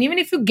certificate, and even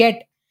if you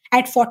get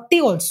at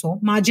 40 also,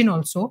 margin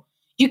also,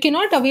 you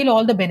cannot avail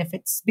all the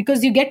benefits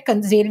because you get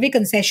railway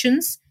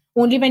concessions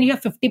only when you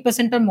have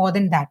 50% or more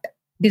than that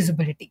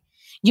disability.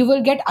 You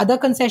will get other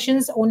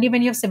concessions only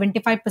when you have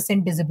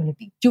 75%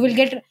 disability. You will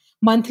get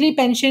monthly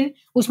pension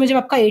उसमें जब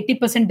आपका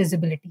 80%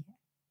 disability है.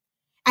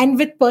 And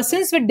with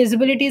persons with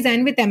disabilities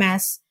and with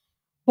MS,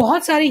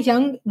 बहुत सारे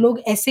young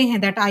लोग ऐसे हैं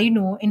that I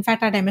know, in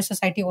fact at MS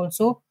Society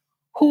also,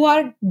 who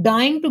are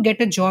dying to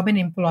get a job and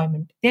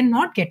employment. They're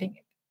not getting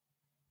it.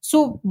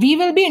 So we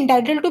will be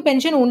entitled to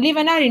pension only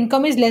when our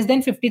income is less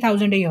than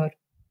 50,000 a year.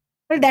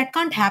 Well, that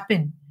can't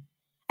happen.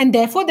 And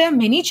therefore, there are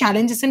many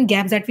challenges and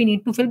gaps that we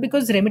need to fill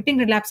because remitting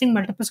relapsing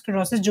multiple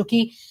sclerosis, जो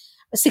कि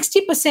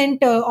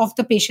 60% of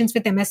the patients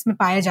with MS में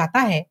पाया जाता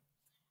है.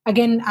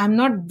 Again, I'm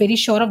not very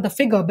sure of the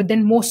figure, but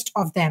then most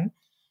of them.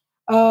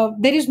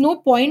 There is no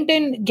point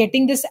in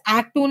getting this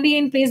act only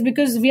in place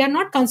because we are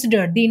not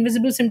considered the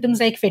invisible symptoms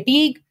like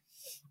fatigue,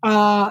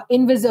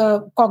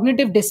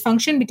 cognitive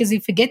dysfunction because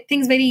you forget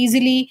things very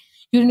easily,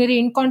 urinary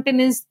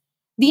incontinence.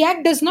 The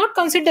act does not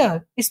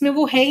consider. इसमें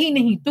वो है ही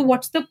नहीं. So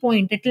what's the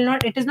point? It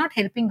is not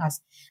helping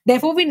us.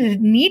 Therefore, we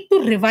need to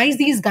revise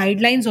these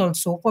guidelines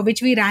also, for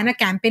which we ran a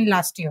campaign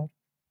last year.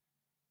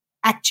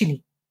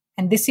 Actually.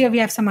 And this year we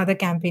have some other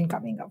campaign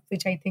coming up,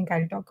 which I think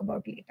I'll talk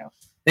about later.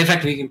 In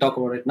fact, we can talk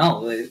about it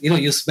now.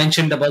 You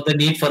mentioned about the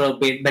need for a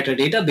better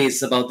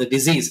database about the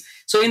disease.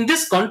 So in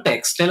this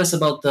context, tell us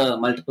about the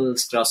Multiple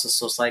Sclerosis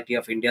Society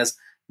of India's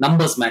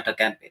Numbers Matter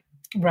campaign.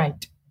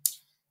 Right.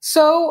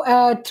 So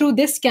through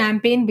this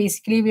campaign,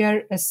 basically, we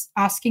are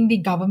asking the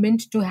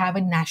government to have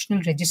a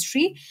national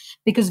registry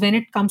because when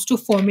it comes to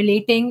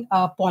formulating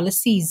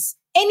policies,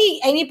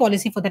 any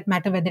policy for that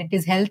matter, whether it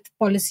is health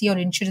policy or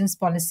insurance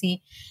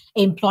policy,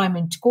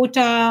 employment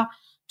quota,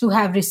 to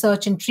have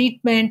research and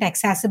treatment,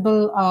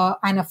 accessible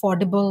and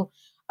affordable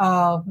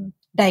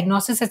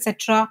diagnosis,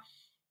 etc.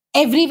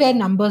 Everywhere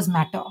numbers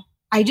matter.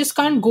 I just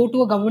can't go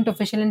to a government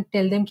official and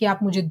tell them कि आप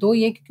मुझे दो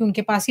ये क्योंकि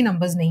उनके पास ही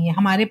numbers नहीं है.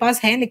 हमारे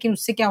पास हैं लेकिन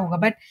उससे क्या होगा?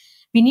 But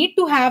we need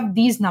to have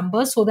these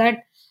numbers so that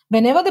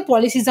whenever the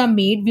policies are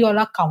made, we all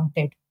are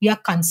counted, we are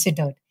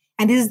considered.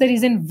 And this is the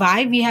reason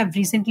why we have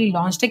recently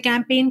launched a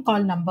campaign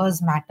called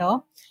Numbers Matter,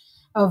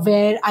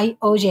 where I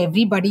urge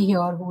everybody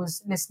here who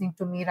is listening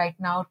to me right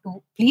now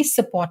to please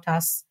support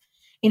us.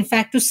 In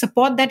fact, to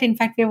support that, in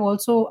fact, we have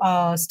also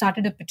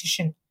started a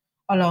petition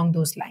along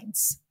those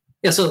lines.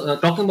 Yeah, so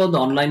talking about the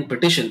online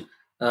petition,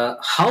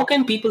 how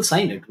can people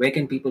sign it? Where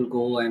can people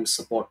go and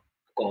support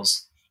the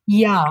cause?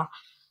 Yeah.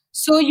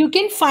 So you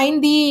can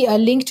find the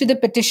link to the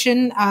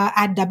petition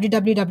at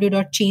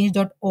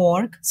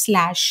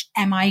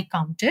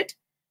www.change.org/AmICounted,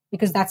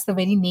 because that's the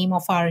very name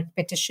of our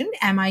petition,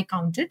 Am I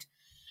Counted?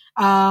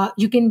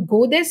 You can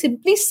go there,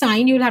 simply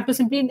sign. You'll have to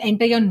simply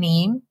enter your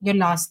name, your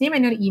last name,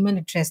 and your email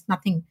address.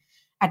 Nothing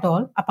at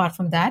all apart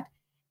from that.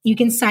 You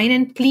can sign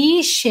and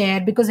please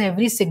share because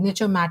every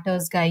signature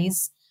matters,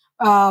 guys.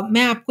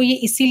 मैं आपको ये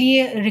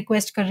इसीलिए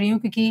request कर रही हूँ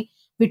क्योंकि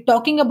we're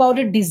talking about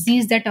a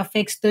disease that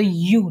affects the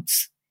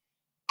youth.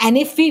 And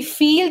if we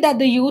feel that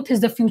the youth is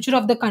the future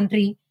of the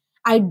country,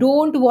 I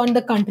don't want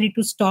the country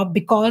to stop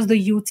because the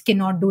youth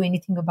cannot do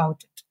anything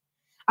about it.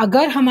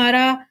 अगर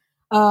हमारा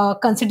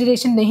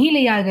consideration नहीं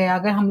लिया गया,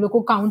 अगर हम लोग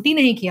को count ही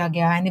नहीं किया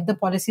गया, and if the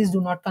policies do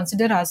not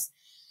consider us,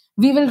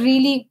 we will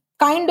really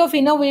kind of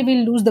in a way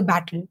we'll lose the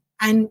battle.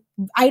 And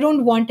I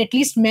don't want, at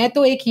least मैं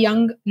तो एक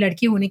young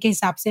लड़की होने के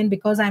हिसाब से, and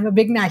because I'm a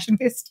big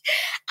nationalist,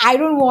 I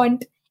don't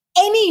want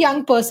any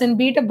young person,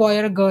 be it a boy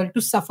or a girl,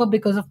 to suffer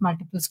because of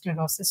multiple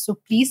sclerosis. So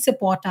please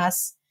support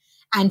us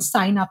and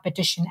sign our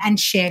petition and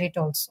share it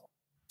also.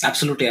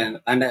 Absolutely, and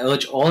I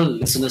urge all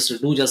listeners to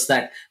do just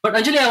that. But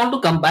Anjali, I want to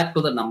come back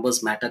to the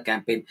Numbers Matter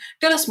campaign.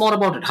 Tell us more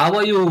about it. How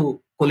are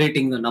you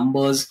collating the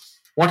numbers?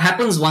 What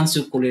happens once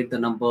you collate the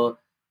number?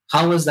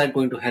 How is that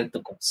going to help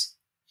the cause?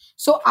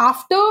 So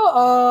after,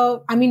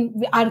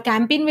 our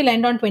campaign will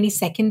end on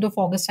 22nd of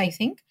August, I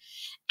think.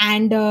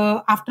 And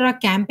after our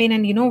campaign,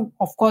 and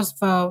of course,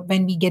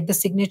 when we get the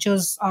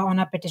signatures on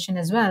our petition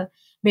as well,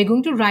 we're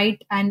going to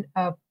write and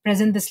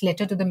present this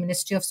letter to the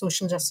Ministry of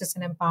Social Justice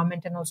and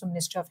Empowerment, and also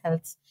Ministry of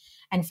Health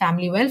and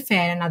Family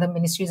Welfare and other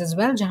ministries as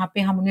well, जहाँ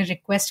पे हम उन्हें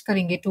request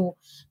करेंगे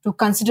to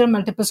consider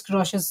multiple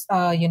sclerosis,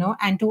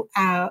 and to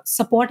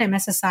support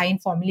MSSI in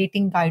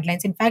formulating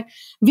guidelines. In fact,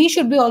 we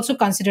should be also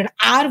considered.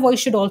 Our voice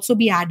should also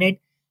be added.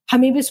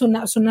 हमें भी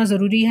सुनना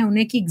जरूरी है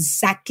उन्हें कि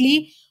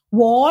exactly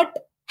what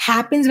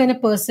happens when a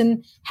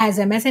person has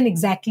MS and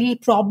exactly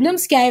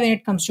problems kya hai when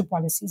it comes to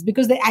policies.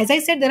 Because as I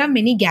said, there are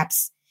many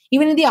gaps.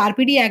 Even in the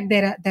RPD Act,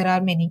 there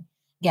are many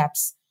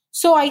gaps.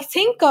 So I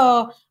think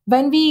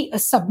when we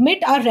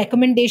submit our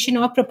recommendation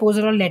or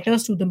proposal or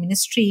letters to the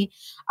ministry,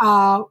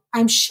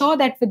 I'm sure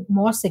that with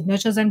more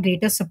signatures and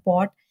greater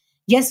support,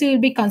 yes, we will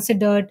be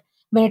considered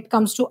when it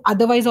comes to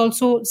otherwise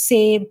also,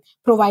 say,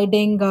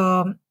 providing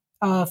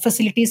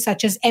facilities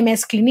such as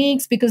MS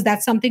clinics, because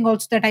that's something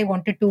also that I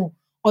wanted to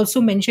also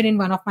mention in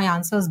one of my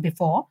answers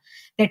before,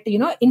 that,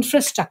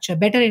 infrastructure,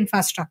 better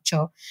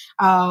infrastructure,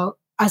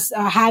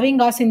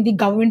 having us in the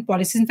government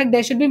policies. In fact,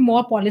 there should be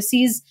more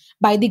policies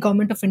by the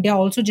government of India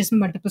also, जिसमें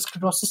multiple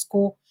sclerosis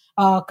को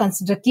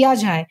consider किया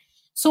जाए.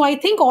 So I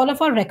think all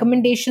of our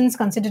recommendations,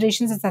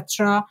 considerations,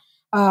 etc.,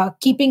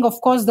 keeping,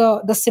 of course,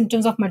 the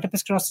symptoms of multiple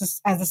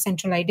sclerosis as the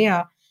central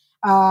idea,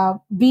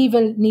 we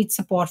will need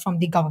support from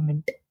the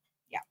government.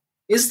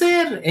 Is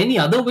there any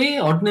other way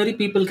ordinary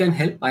people can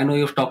help? I know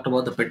you've talked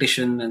about the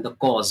petition and the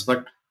cause,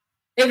 but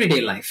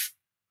everyday life,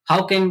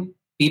 how can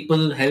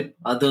people help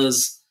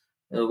others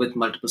with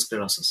multiple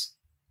sclerosis?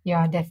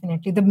 Yeah,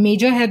 definitely. The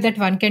major help that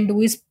one can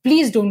do is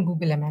please don't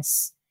Google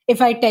MS. If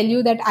I tell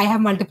you that I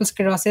have multiple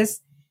sclerosis,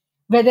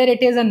 whether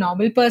it is a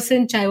normal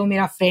person, chahe wo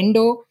mera friend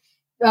ho,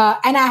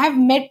 and I have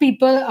met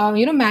people,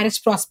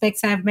 marriage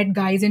prospects, I have met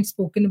guys and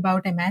spoken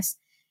about MS,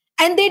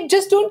 and they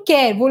just don't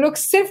care. वो लोग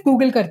सिर्फ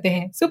Google करते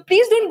हैं. So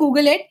please don't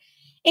Google it.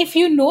 If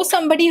you know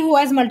somebody who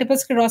has multiple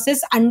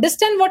sclerosis,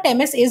 understand what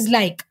MS is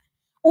like.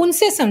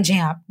 उनसे समझें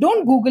आप.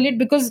 Don't Google it,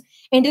 because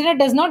internet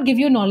does not give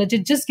you knowledge.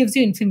 It just gives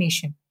you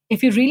information.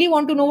 If you really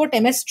want to know what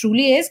MS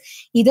truly is,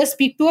 either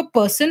speak to a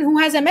person who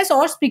has MS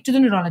or speak to the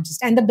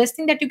neurologist. And the best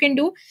thing that you can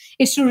do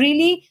is to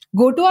really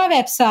go to our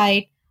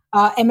website,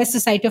 MS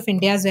Society of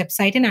India's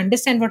website, and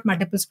understand what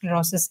multiple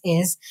sclerosis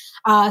is.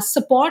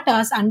 Support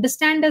us,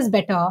 understand us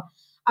better.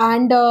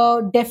 And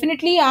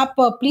definitely आप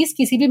please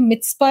किसी भी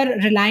myths पर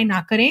rely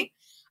ना करें.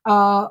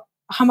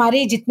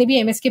 हमारे जितने भी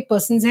MS के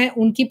पर्सन्स हैं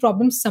उनकी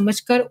प्रॉब्लम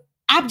समझकर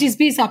आप जिस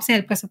भी हिसाब से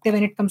हेल्प कर सकते हैं.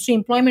 When it comes to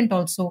employment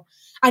also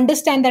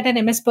understand that an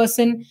MS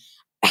person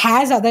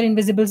has other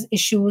invisible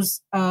issues,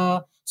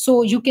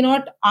 so you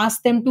cannot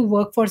ask them to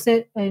work for,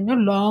 say,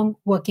 long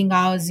working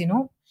hours,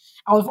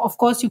 of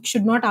course you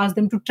should not ask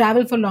them to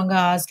travel for longer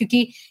hours, क्योंकि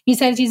ये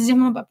सारी चीजें जब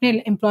हम अपने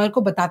employer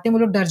को बताते हैं वो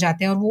लोग डर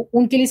जाते हैं और वो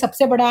उनके लिए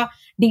सबसे बड़ा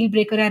डील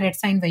ब्रेकर या रेड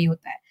साइन वही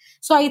होता है.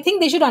 So I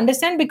think they should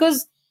understand, because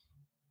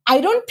I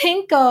don't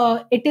think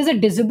it is a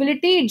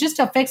disability. It just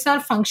affects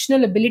our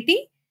functional ability,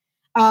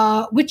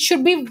 which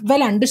should be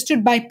well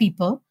understood by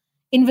people.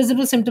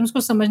 Invisible symptoms को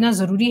समझना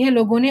जरूरी है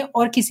लोगों ने,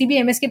 और किसी भी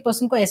एमएस के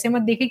पर्सन को ऐसे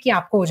मत देखे कि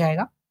आपको हो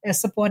जाएगा.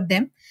 Support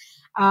them.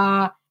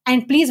 And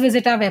please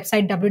visit our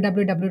website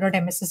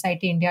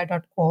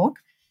www.mssocietyindia.org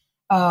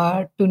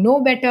to know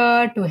better,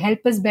 to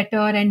help us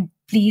better, and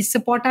please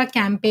support our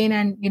campaign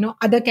and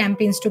other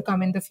campaigns to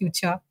come in the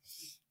future.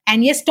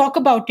 And yes, talk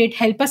about it,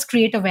 help us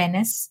create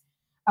awareness,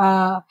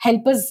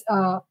 help us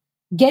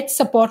get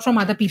support from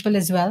other people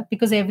as well,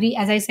 because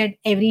as I said,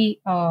 every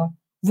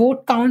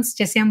vote counts,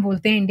 जैसे हम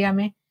बोलते हैं India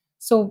में.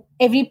 So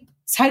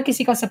हर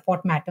किसी का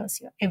support matters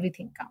here.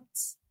 Everything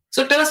counts.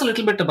 So tell us a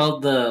little bit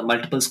about the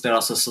Multiple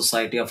Sclerosis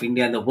Society of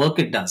India and the work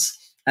it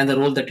does and the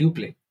role that you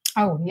play.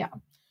 Oh, yeah.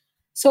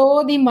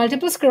 So the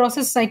Multiple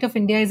Sclerosis Society of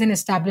India is an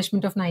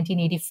establishment of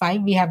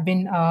 1985. We have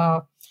been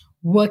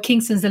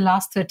working since the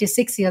last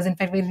 36 years. In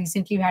fact, we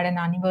recently had an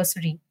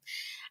anniversary.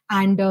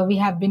 And we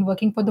have been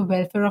working for the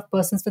welfare of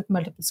persons with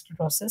multiple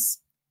sclerosis.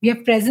 We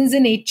have presence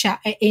in eight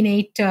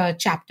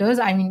chapters,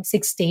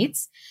 6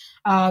 states.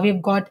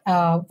 We've got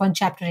one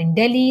chapter in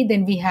Delhi.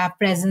 Then we have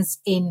presence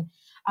in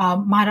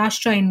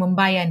Maharashtra, in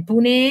Mumbai and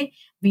Pune.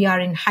 We are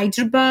in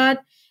Hyderabad.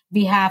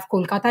 We have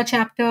Kolkata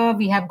chapter.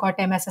 We have got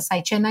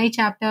MSSI Chennai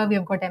chapter. We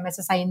have got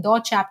MSSI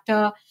Indore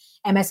chapter.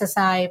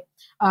 MSSI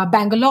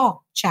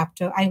Bangalore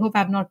chapter. I hope I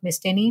have not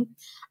missed any.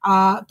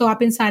 तो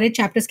आप इन सारे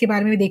chapters के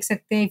बारे में भी देख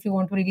सकते हैं if you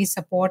want to really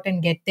support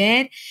and get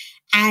there.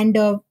 And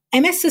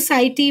MS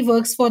Society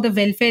works for the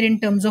welfare in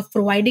terms of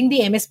providing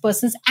the MS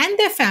persons and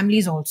their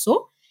families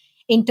also,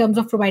 in terms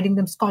of providing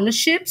them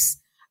scholarships,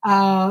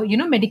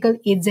 medical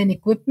aids and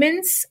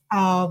equipments,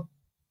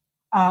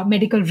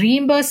 medical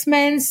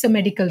reimbursements,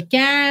 medical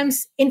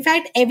camps. In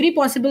fact, every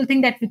possible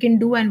thing that we can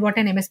do and what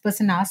an MS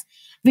person asks,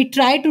 we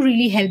try to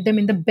really help them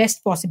in the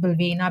best possible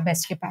way in our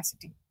best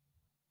capacity.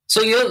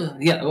 So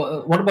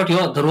what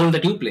about the role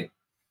that you play?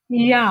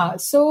 Yeah,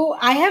 so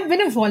I have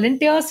been a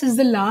volunteer since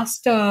the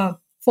last 4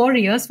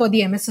 years for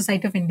the MS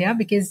Society of India,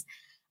 because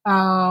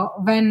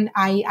when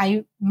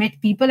I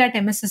met people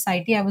at MS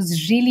Society, I will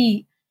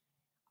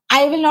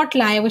not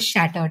lie, I was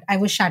shattered. I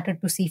was shattered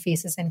to see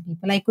faces and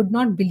people. I could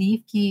not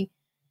believe ki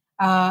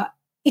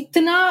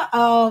when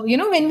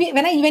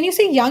you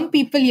see young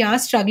people,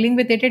 struggling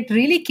with it, it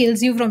really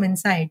kills you from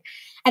inside.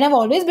 And I've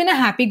always been a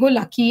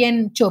happy-go-lucky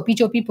and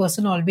chirpy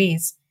person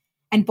always,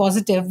 and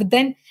positive. But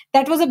then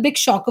that was a big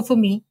shocker for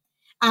me.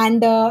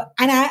 And I,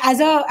 as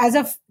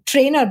a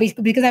trainer,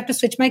 because I have to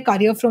switch my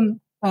career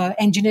from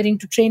engineering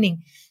to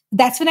training,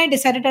 that's when I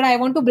decided that I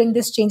want to bring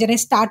this change. And I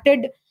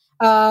started,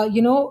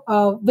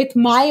 with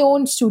my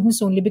own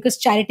students only, because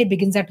charity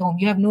begins at home.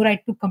 You have no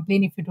right to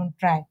complain if you don't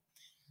try.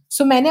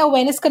 So मैंने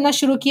awareness करना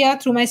शुरू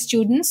किया through my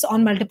students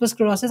on multiple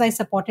sclerosis. I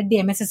supported the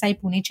MSSI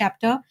Pune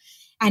chapter,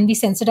 and we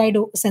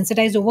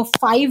sensitized over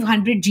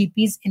 500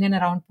 GPs in and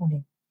around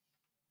Pune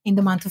in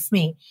the month of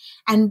May.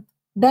 And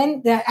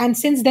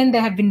since then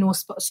there have been no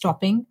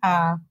stopping.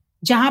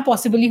 Jahan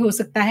possibly ho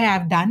sakta hai,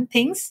 I've done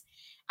things,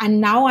 and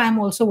now I'm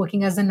also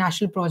working as a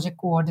national project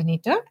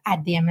coordinator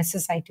at the MS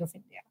Society of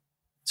India.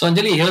 So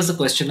Anjali, here's the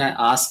question I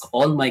ask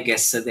all my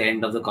guests at the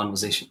end of the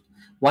conversation: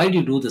 why do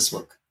you do this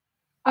work?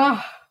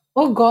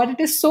 Oh God, it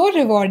is so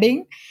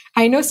rewarding.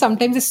 I know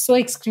sometimes it's so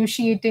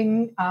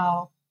excruciating,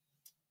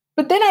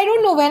 but then I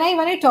don't know, when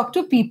I talk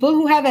to people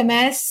who have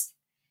MS,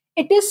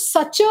 it is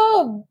such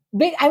a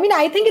big,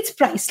 I think it's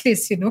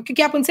priceless,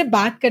 क्योंकि आप उनसे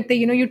बात करते,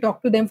 you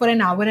talk to them for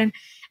an hour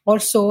or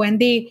so, and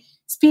they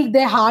speak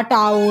their heart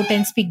out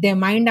and speak their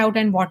mind out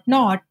and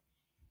whatnot.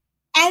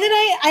 And then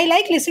I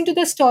like listening to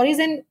the stories,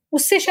 and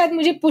उससे शायद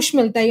मुझे push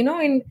मिलता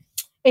है,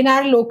 in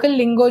our local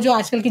lingo जो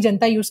आजकल की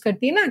जनता use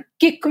करती है ना,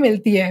 किक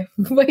मिलती है,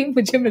 वही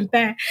मुझे मिलता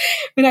है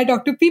when I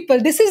talk to people.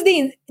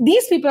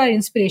 These people are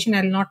inspiration.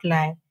 I'll not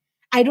lie.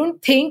 I don't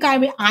think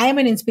I am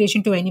an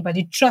inspiration to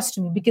anybody. Trust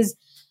me, because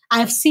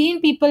I've seen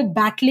people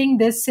battling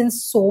this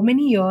since so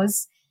many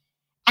years,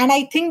 and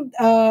I think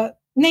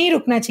नहीं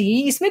रुकना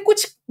चाहिए इसमें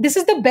कुछ. This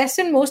is the best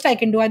and most I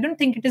can do. I don't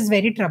think it is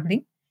very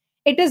troubling.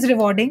 It is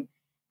rewarding,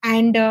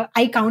 and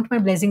I count my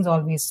blessings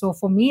always. So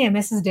for me,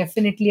 MS is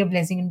definitely a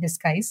blessing in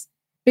disguise.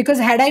 Because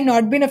had I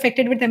not been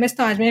affected with MS,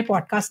 तो आज मैं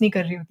podcast नहीं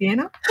कर रही होती, है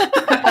ना?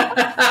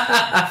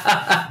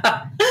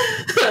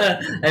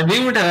 And we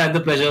would have had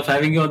the pleasure of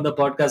having you on the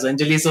podcast,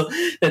 Anjali. So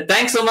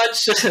thanks so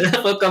much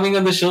for coming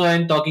on the show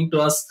and talking to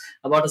us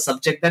about a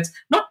subject that's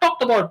not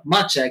talked about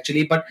much,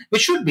 actually, but we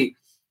should be.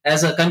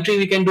 As a country,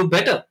 we can do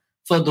better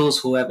for those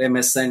who have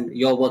MS, and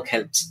your work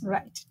helps.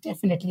 Right,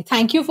 definitely.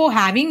 Thank you for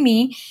having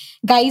me.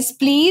 Guys,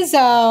 please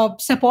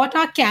support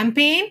our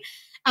campaign.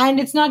 And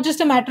it's not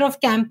just a matter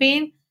of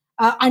campaign.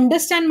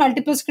 Understand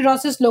multiple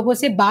sclerosis, लोगों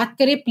से बात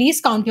करें.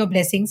 Please count your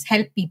blessings,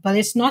 help people.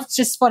 It's not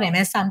just for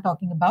MS I'm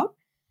talking about.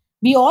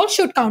 We all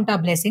should count our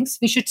blessings.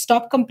 We should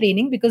stop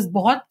complaining, because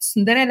बहुत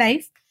सुंदर है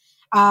life.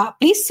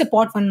 Please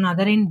support one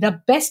another in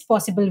the best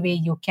possible way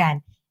you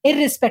can,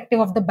 irrespective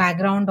of the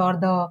background or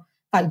the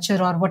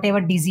culture or whatever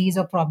disease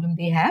or problem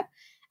they have.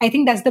 I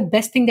think that's the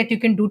best thing that you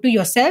can do to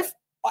yourself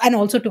and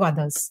also to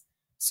others.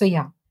 So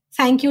yeah,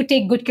 thank you.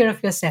 Take good care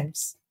of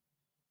yourselves.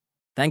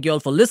 Thank you all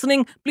for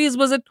listening. Please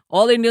visit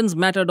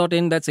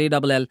allindiansmatter.in, that's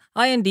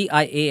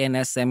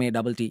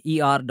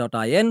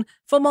ALLINDIANSMATTER.in,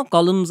 for more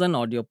columns and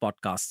audio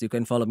podcasts. You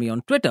can follow me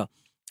on Twitter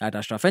at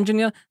Ashraf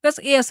Engineer, that's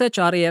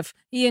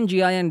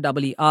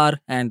ASHRAFENGINER,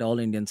 and All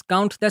Indians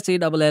Count, that's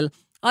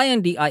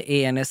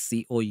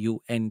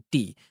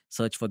ALLINDIANSCOUNT.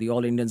 Search for the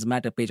All Indians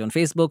Matter page on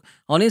Facebook.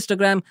 On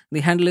Instagram,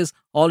 the handle is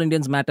All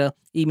Indians Matter.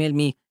 Email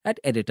me at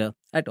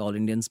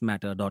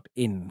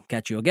editor@allindiansmatter.in.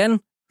 Catch you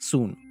again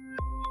soon.